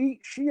yes, she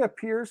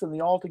appears in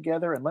the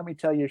Altogether, and let me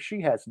tell you, she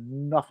has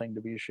nothing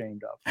to be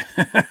ashamed of.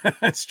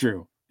 That's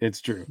true.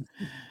 It's true.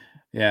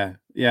 Yeah.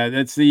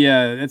 That's the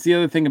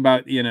other thing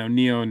about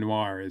neo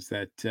noir is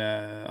that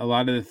a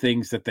lot of the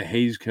things that the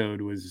Hays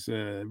Code was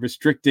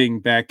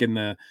restricting back in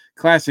the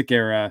classic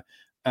era,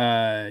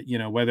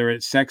 whether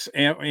it's sex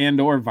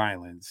and or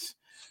violence.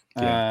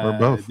 Or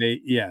both.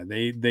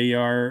 They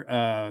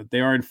are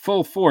in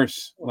full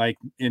force, like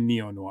in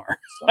neo noir.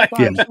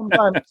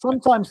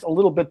 Sometimes a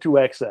little bit to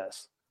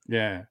excess.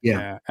 Yeah,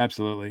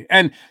 absolutely.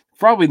 And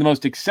probably the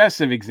most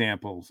excessive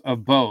examples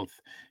of both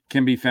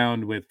can be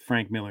found with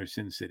Frank Miller's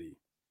Sin City.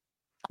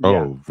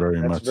 Oh,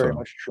 very much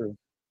true.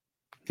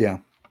 Yeah,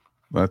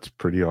 that's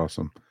pretty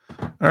awesome.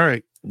 All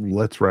right,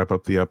 let's wrap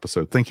up the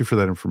episode. Thank you for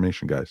that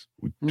information, guys.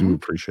 We do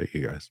appreciate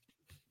you guys.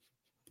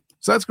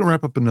 So that's going to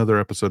wrap up another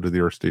episode of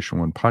the Earth Station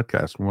One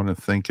podcast. I want to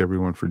thank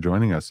everyone for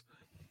joining us.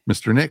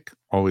 Mr. Nick,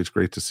 always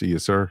great to see you,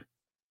 sir.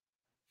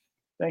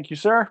 Thank you,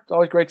 sir. It's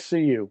always great to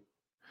see you.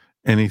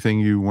 Anything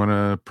you want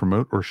to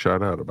promote or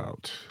shout out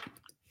about?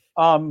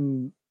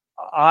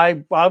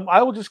 I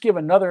will just give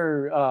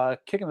another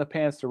kick in the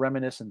pants to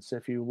Reminiscence.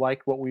 If you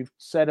like what we've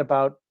said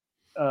about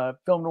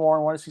film noir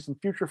and want to see some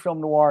future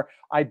film noir,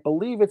 I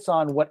believe it's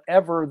on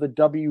whatever the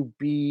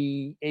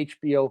WB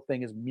HBO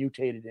thing is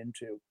mutated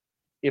into.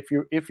 If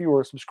you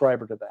were a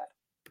subscriber to that.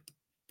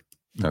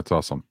 That's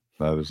awesome.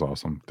 That is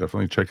awesome.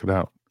 Definitely check it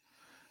out.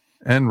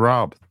 And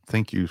Rob,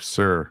 thank you,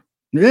 sir.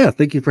 Yeah,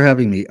 thank you for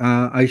having me.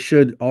 I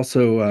should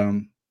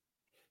also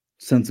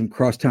send some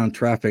crosstown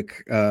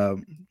traffic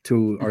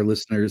to our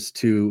listeners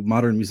to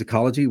Modern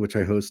Musicology, which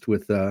I host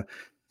with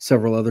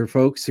several other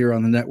folks here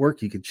on the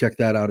network. You can check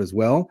that out as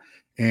well.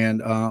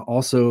 And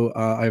also,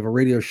 I have a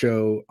radio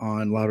show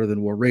on Louder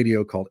Than War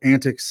Radio called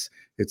Antics.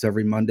 It's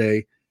every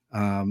Monday.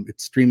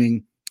 It's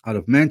streaming out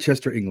of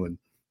Manchester, England.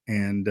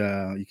 And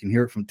you can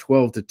hear it from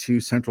 12 to 2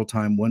 Central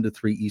Time, 1 to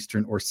 3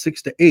 Eastern, or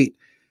 6 to 8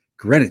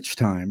 Greenwich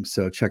Time.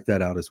 So check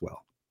that out as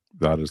well.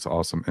 That is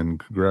awesome. And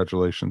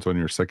congratulations on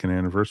your second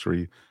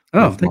anniversary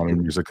of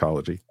Modern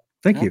Musicology.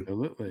 Thank you.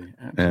 Absolutely.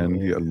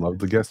 And I love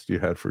the guest you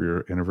had for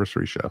your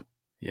anniversary show.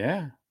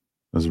 Yeah. It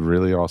was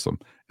really awesome.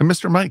 And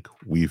Mr. Mike,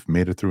 we've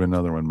made it through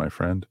another one, my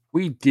friend.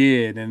 We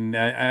did. And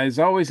as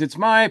always, it's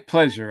my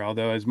pleasure,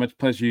 although as much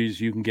pleasure as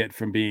you can get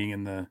from being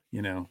in the,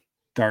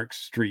 dark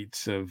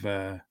streets of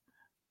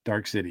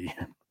Dark City.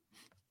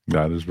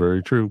 That is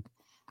very true.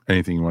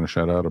 Anything you want to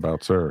shout out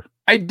about, sir?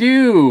 I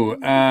do.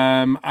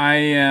 I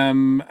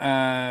am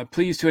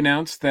pleased to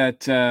announce that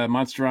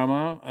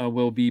Monsterama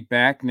will be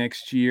back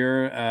next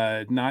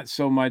year. Not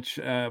so much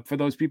for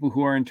those people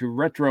who are into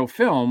retro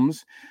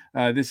films.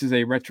 This is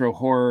a retro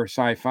horror,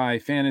 sci-fi,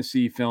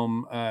 fantasy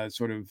film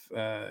sort of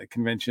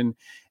convention,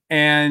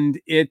 and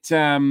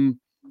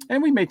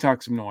and we may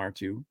talk some noir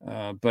too.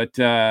 But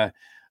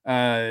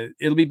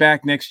it'll be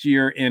back next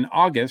year in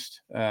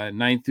August,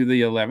 9th through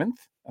the 11th.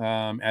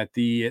 At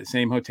the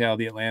same hotel,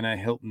 the Atlanta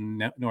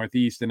Hilton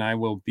Northeast, and I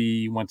will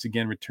be once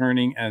again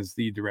returning as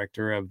the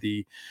director of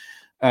the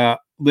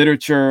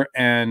literature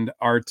and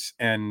arts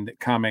and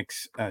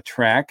comics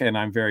track, and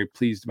I'm very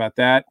pleased about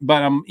that.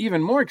 But I'm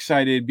even more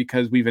excited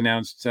because we've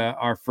announced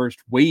our first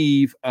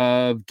wave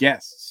of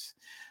guests.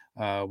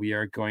 We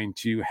are going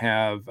to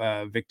have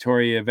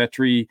Victoria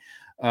Vetri,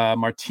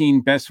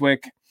 Martine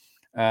Beswick,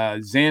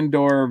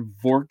 Zandor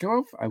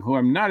Vorkov, who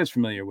I'm not as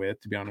familiar with,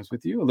 to be honest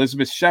with you,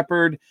 Elizabeth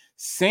Shepard,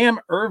 Sam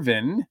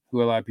Irvin,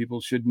 who a lot of people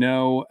should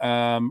know,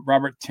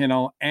 Robert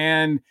Tinnell,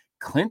 and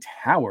Clint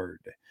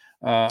Howard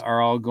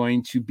are all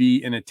going to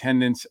be in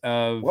attendance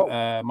of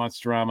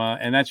Monsterama,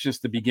 and that's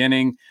just the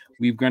beginning.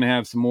 We're going to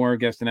have some more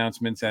guest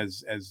announcements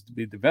as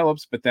it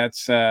develops, but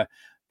that's a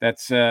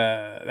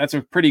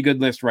pretty good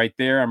list right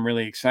there. I'm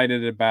really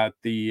excited about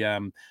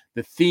the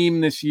theme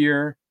this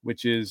year,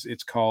 which is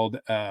it's called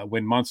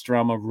When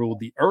Monsterama Ruled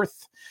the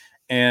Earth,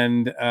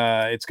 and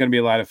it's going to be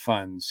a lot of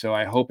fun. So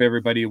I hope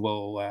everybody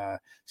will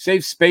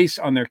save space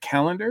on their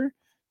calendar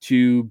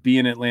to be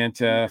in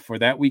Atlanta for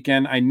that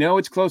weekend. I know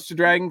it's close to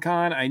Dragon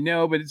Con, I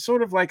know, but it's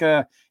sort of like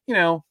an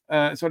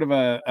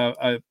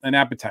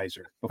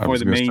appetizer before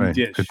the main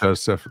dish. It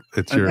does.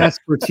 It's your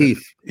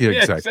aperitif. Yeah,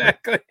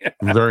 exactly.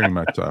 Very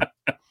much so.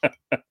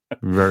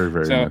 Very,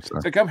 very much so.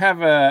 So come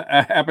have a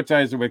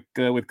appetizer with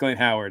Clint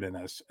Howard and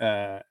us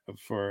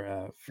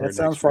for that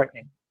sounds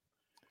frightening.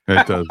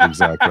 It does,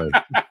 exactly.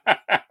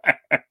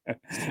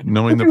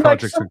 Knowing the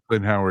projects that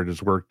Clint Howard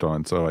has worked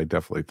on, so I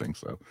definitely think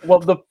so. Well,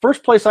 the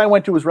first place I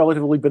went to was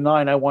relatively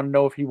benign. I want to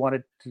know if he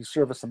wanted to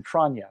serve us some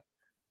Tranya.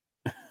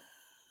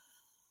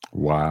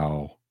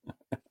 Wow.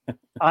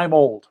 I'm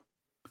old.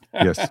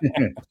 Yes.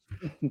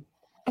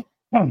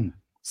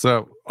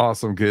 So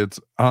awesome, kids.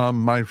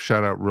 My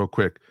shout out real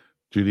quick.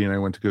 Judy and I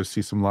went to go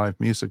see some live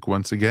music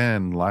once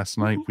again. Last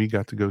night we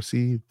got to go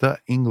see The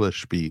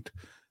English Beat,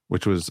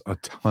 which was a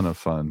ton of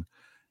fun.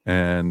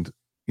 And,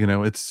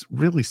 it's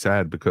really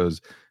sad because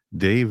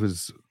Dave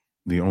is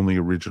the only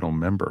original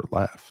member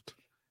left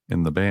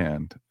in the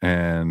band.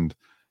 And,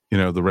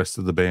 the rest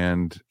of the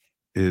band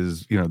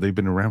is, they've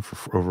been around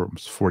for over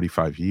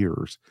 45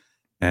 years.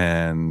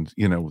 And,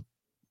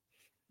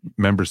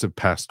 members have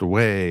passed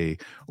away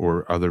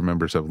or other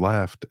members have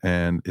left.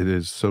 And it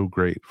is so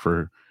great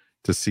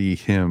to see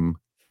him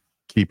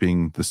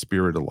keeping the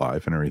spirit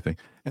alive and everything.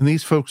 And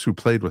these folks who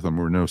played with him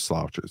were no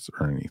slouches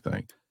or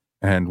anything.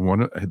 And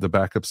the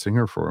backup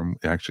singer for him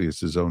actually is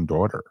his own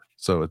daughter.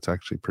 So it's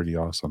actually pretty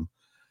awesome.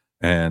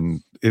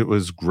 And it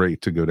was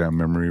great to go down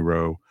memory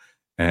row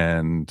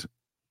and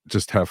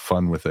just have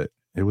fun with it.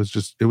 It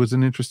was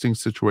an interesting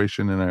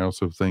situation. And I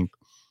also think,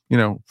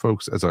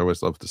 folks, as I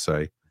always love to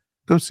say,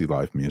 go see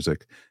live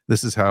music.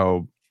 This is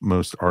how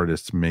most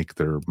artists make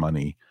their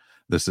money.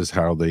 This is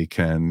how they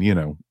can,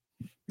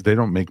 they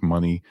don't make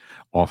money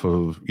off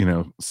of,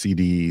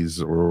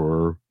 CDs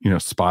or,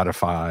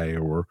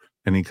 Spotify or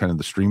any kind of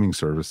the streaming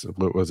service.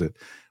 What was it?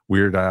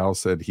 Weird Al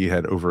said he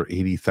had over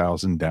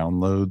 80,000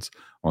 downloads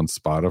on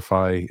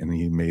Spotify and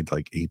he made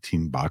like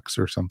 $18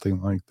 or something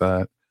like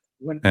that.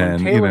 When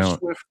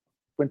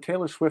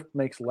Taylor Swift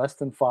makes less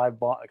than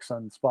 $5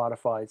 on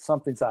Spotify,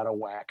 something's out of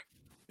whack.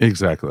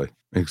 Exactly.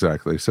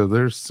 So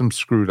there's some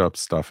screwed up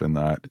stuff in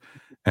that.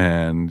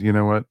 And you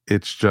know what?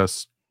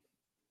 It's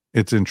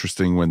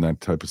interesting when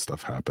that type of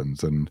stuff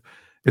happens and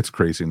it's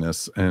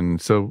craziness. And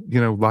so,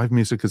 live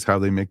music is how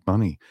they make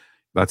money.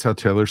 That's how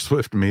Taylor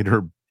Swift made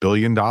her $1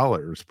 billion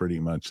pretty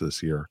much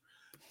this year.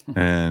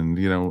 And,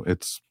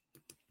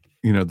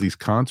 these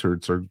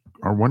concerts are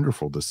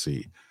wonderful to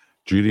see.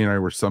 Judy and I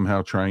were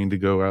somehow trying to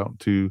go out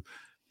to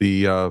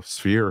the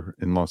Sphere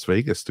in Las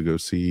Vegas to go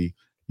see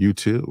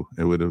U2.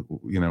 It would have,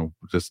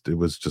 it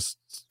was just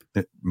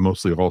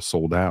mostly all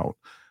sold out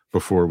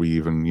before we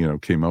even,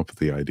 came up with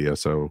the idea.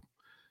 So,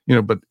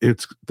 but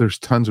there's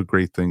tons of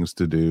great things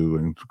to do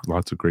and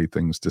lots of great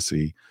things to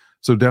see.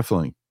 So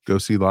definitely go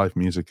see live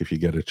music if you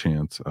get a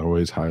chance. I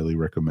always highly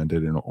recommend it,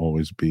 and it'll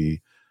always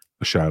be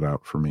a shout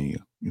out for me.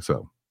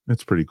 So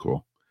it's pretty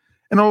cool.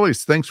 And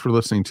always, thanks for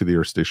listening to the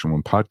Earth Station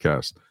One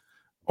podcast.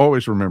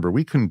 Always remember,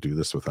 we couldn't do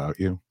this without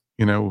you.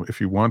 You know, if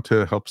you want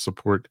to help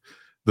support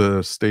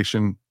the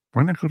station,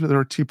 why not go to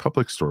our T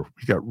Public store?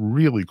 We got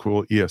really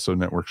cool ESO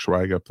Network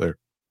swag up there.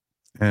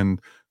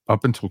 And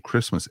up until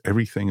Christmas,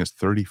 everything is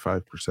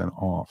 35%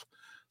 off.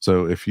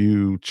 So if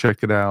you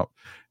check it out,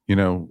 you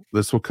know,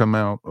 this will come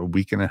out a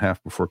week and a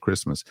half before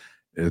Christmas.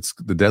 It's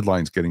the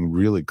deadline's getting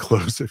really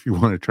close if you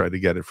want to try to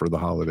get it for the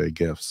holiday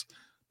gifts.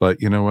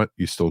 But you know what?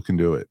 You still can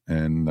do it.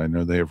 And I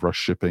know they have rush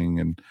shipping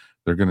and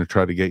they're going to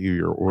try to get you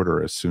your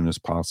order as soon as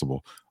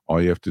possible.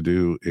 All you have to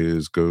do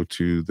is go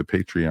to the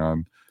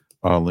Patreon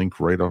link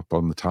right up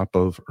on the top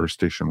of Earth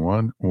Station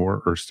One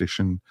or Earth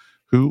Station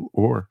Who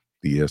or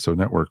the ESO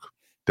Network.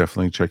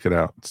 Definitely check it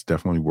out. It's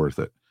definitely worth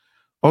it.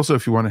 Also,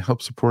 if you want to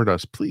help support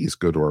us, please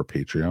go to our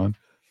Patreon.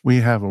 We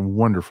have a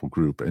wonderful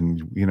group,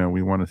 and you know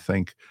we want to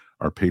thank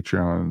our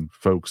Patreon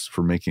folks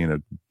for making it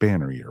a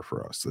banner year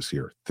for us this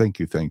year. Thank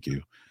you, thank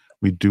you.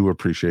 We do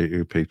appreciate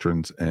you,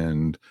 patrons,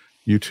 and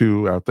you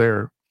two out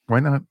there. Why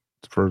not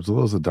for as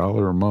little as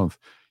 $1 a month?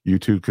 You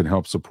two can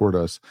help support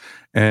us.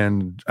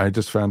 And I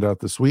just found out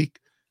this week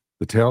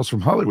the Tales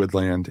from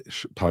Hollywoodland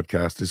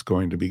podcast is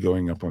going to be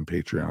going up on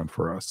Patreon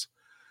for us.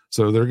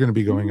 So they're going to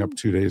be going up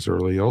 2 days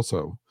early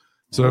also.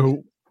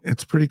 So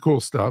it's pretty cool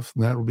stuff.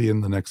 And that will be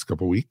in the next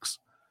couple weeks.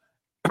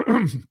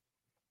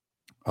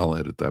 I'll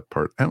edit that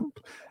part out.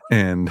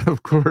 And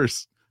of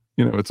course,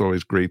 you know, it's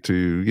always great to,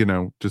 you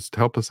know, just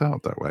help us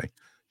out that way.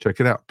 Check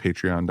it out.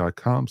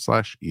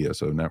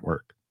 Patreon.com/ESO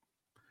Network.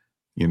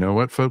 You know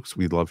what, folks?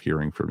 We love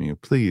hearing from you.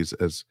 Please,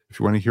 if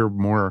you want to hear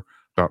more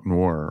about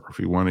Noir, or if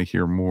you want to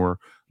hear more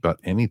about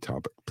any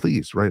topic,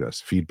 please write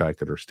us.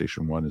 Feedback at Earth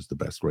Station One is the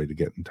best way to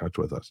get in touch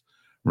with us.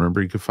 Remember,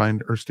 you can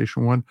find Earth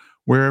Station One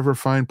wherever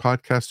fine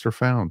podcasts are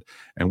found.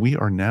 And we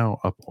are now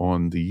up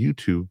on the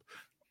YouTube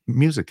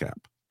music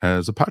app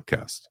as a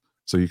podcast.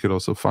 So you could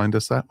also find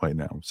us that way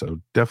now.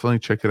 So definitely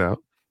check it out.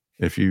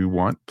 If you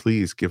want,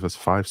 please give us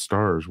 5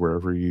 stars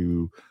wherever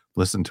you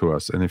listen to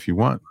us. And if you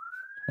want,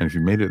 and if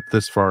you made it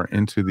this far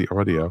into the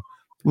audio,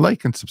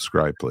 like and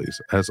subscribe, please.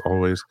 As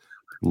always,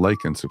 like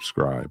and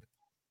subscribe.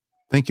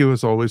 Thank you,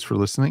 as always, for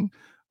listening.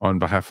 On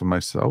behalf of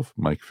myself,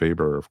 Mike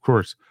Faber, of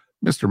course,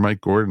 Mr. Mike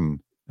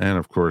Gordon, and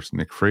of course,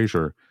 Nick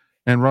Frazier,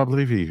 and Rob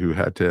Levy, who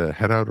had to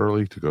head out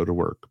early to go to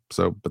work.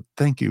 But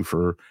thank you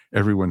for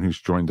everyone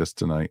who's joined us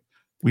tonight.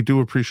 We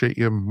do appreciate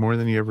you more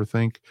than you ever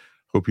think.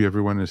 Hope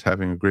everyone is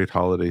having a great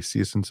holiday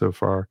season so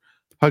far.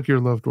 Hug your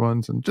loved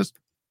ones and just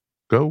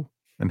go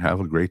and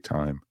have a great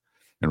time.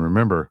 And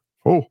remember,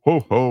 ho, ho,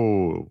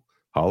 ho,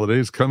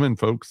 holidays coming,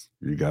 folks.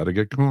 You got to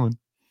get going.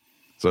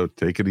 So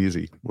take it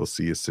easy. We'll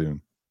see you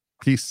soon.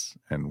 Peace.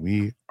 And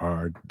we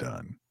are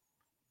done.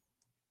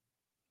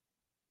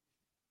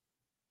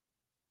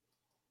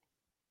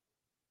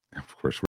 Of course,